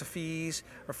philosophies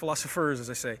or philosophers, as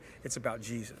I say. It's about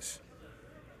Jesus.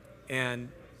 And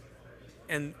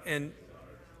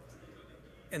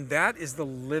that is the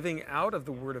living out of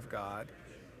the Word of God.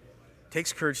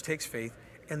 Takes courage, takes faith,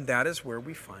 and that is where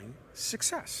we find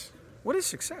success. What is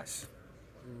success?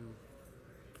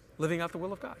 Living out the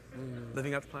will of God.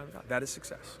 Living out the plan of God. That is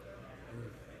success.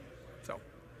 So,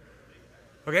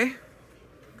 okay?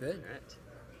 Good. All right.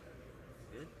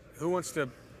 Good. Who wants to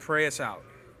pray us out?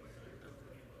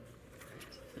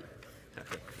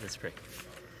 Okay, let's pray.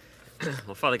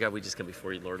 Well, Father God, we just come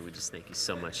before you, Lord. We just thank you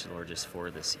so much, Lord, just for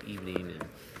this evening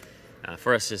and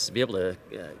for us just to be able to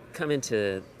come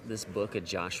into this book of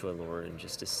Joshua, Lord, and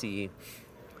just to see,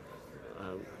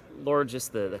 Lord,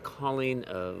 just the calling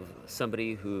of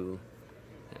somebody who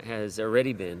has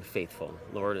already been faithful,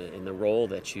 Lord, in the role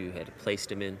that you had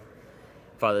placed him in.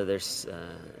 Father, there's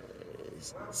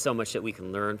so much that we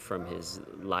can learn from his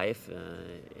life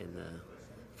in the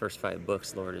first 5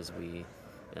 books, Lord, as we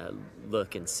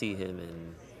look and see him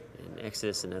in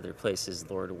Exodus and other places,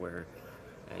 Lord, where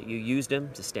you used him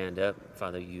to stand up.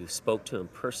 Father, you spoke to him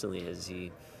personally as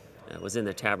he was in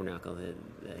the tabernacle,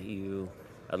 that you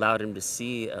allowed him to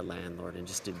see a land, Lord, and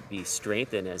just to be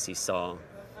strengthened as he saw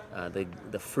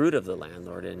the fruit of the land,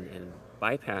 Lord, and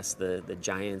bypass the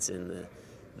giants and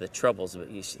the troubles, but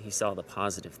he saw the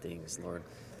positive things, Lord,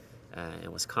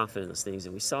 and was confident in those things.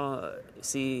 And we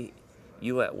see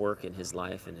you at work in his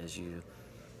life, and as you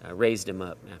raised him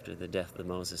up after the death of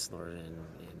Moses, Lord,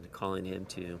 and calling him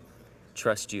to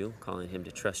trust you, calling him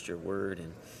to trust your word,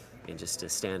 and just to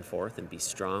stand forth and be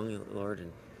strong, Lord.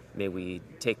 And may we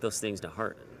take those things to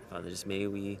heart, Father. Just may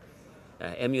we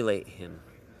emulate him,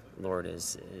 Lord,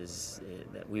 as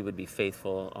that we would be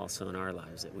faithful also in our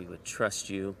lives, that we would trust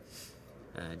you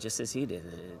just as he did,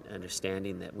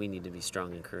 understanding that we need to be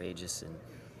strong and courageous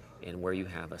and where you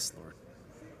have us, Lord.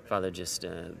 Father, just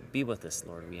be with us,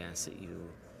 Lord. We ask that you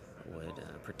would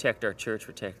protect our church,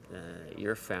 protect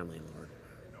your family, Lord,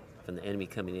 from the enemy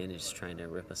coming in and just trying to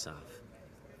rip us off.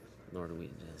 Lord, we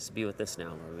just be with us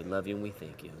now, Lord. We love you and we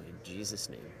thank you. In Jesus'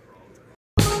 name.